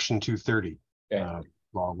famous Section 230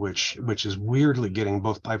 law, which is weirdly getting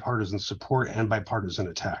both bipartisan support and bipartisan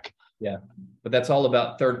attack. Yeah, but that's all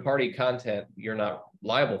about third-party content you're not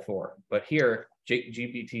liable for. But here,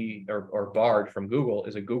 GPT or Bard from Google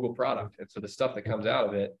is a Google product. And so the stuff that comes out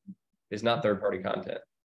of it is not third-party content.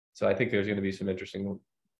 So I think there's going to be some interesting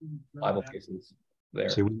libel cases there.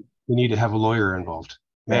 So we need to have a lawyer involved.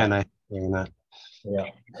 Man, I saying that. Yeah.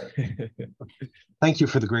 Thank you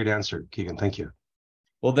for the great answer, Keegan. Thank you.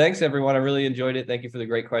 Well, thanks, everyone. I really enjoyed it. Thank you for the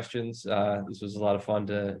great questions. This was a lot of fun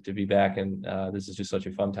to be back, and this is just such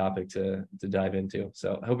a fun topic to dive into.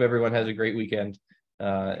 So I hope everyone has a great weekend,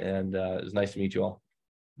 and it was nice to meet you all.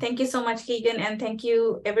 Thank you so much, Keegan, and thank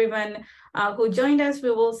you, everyone who joined us.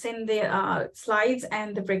 We will send the slides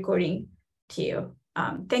and the recording to you.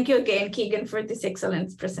 Thank you again, Keegan, for this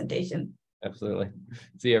excellent presentation. Absolutely.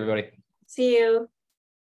 See you, everybody. See you.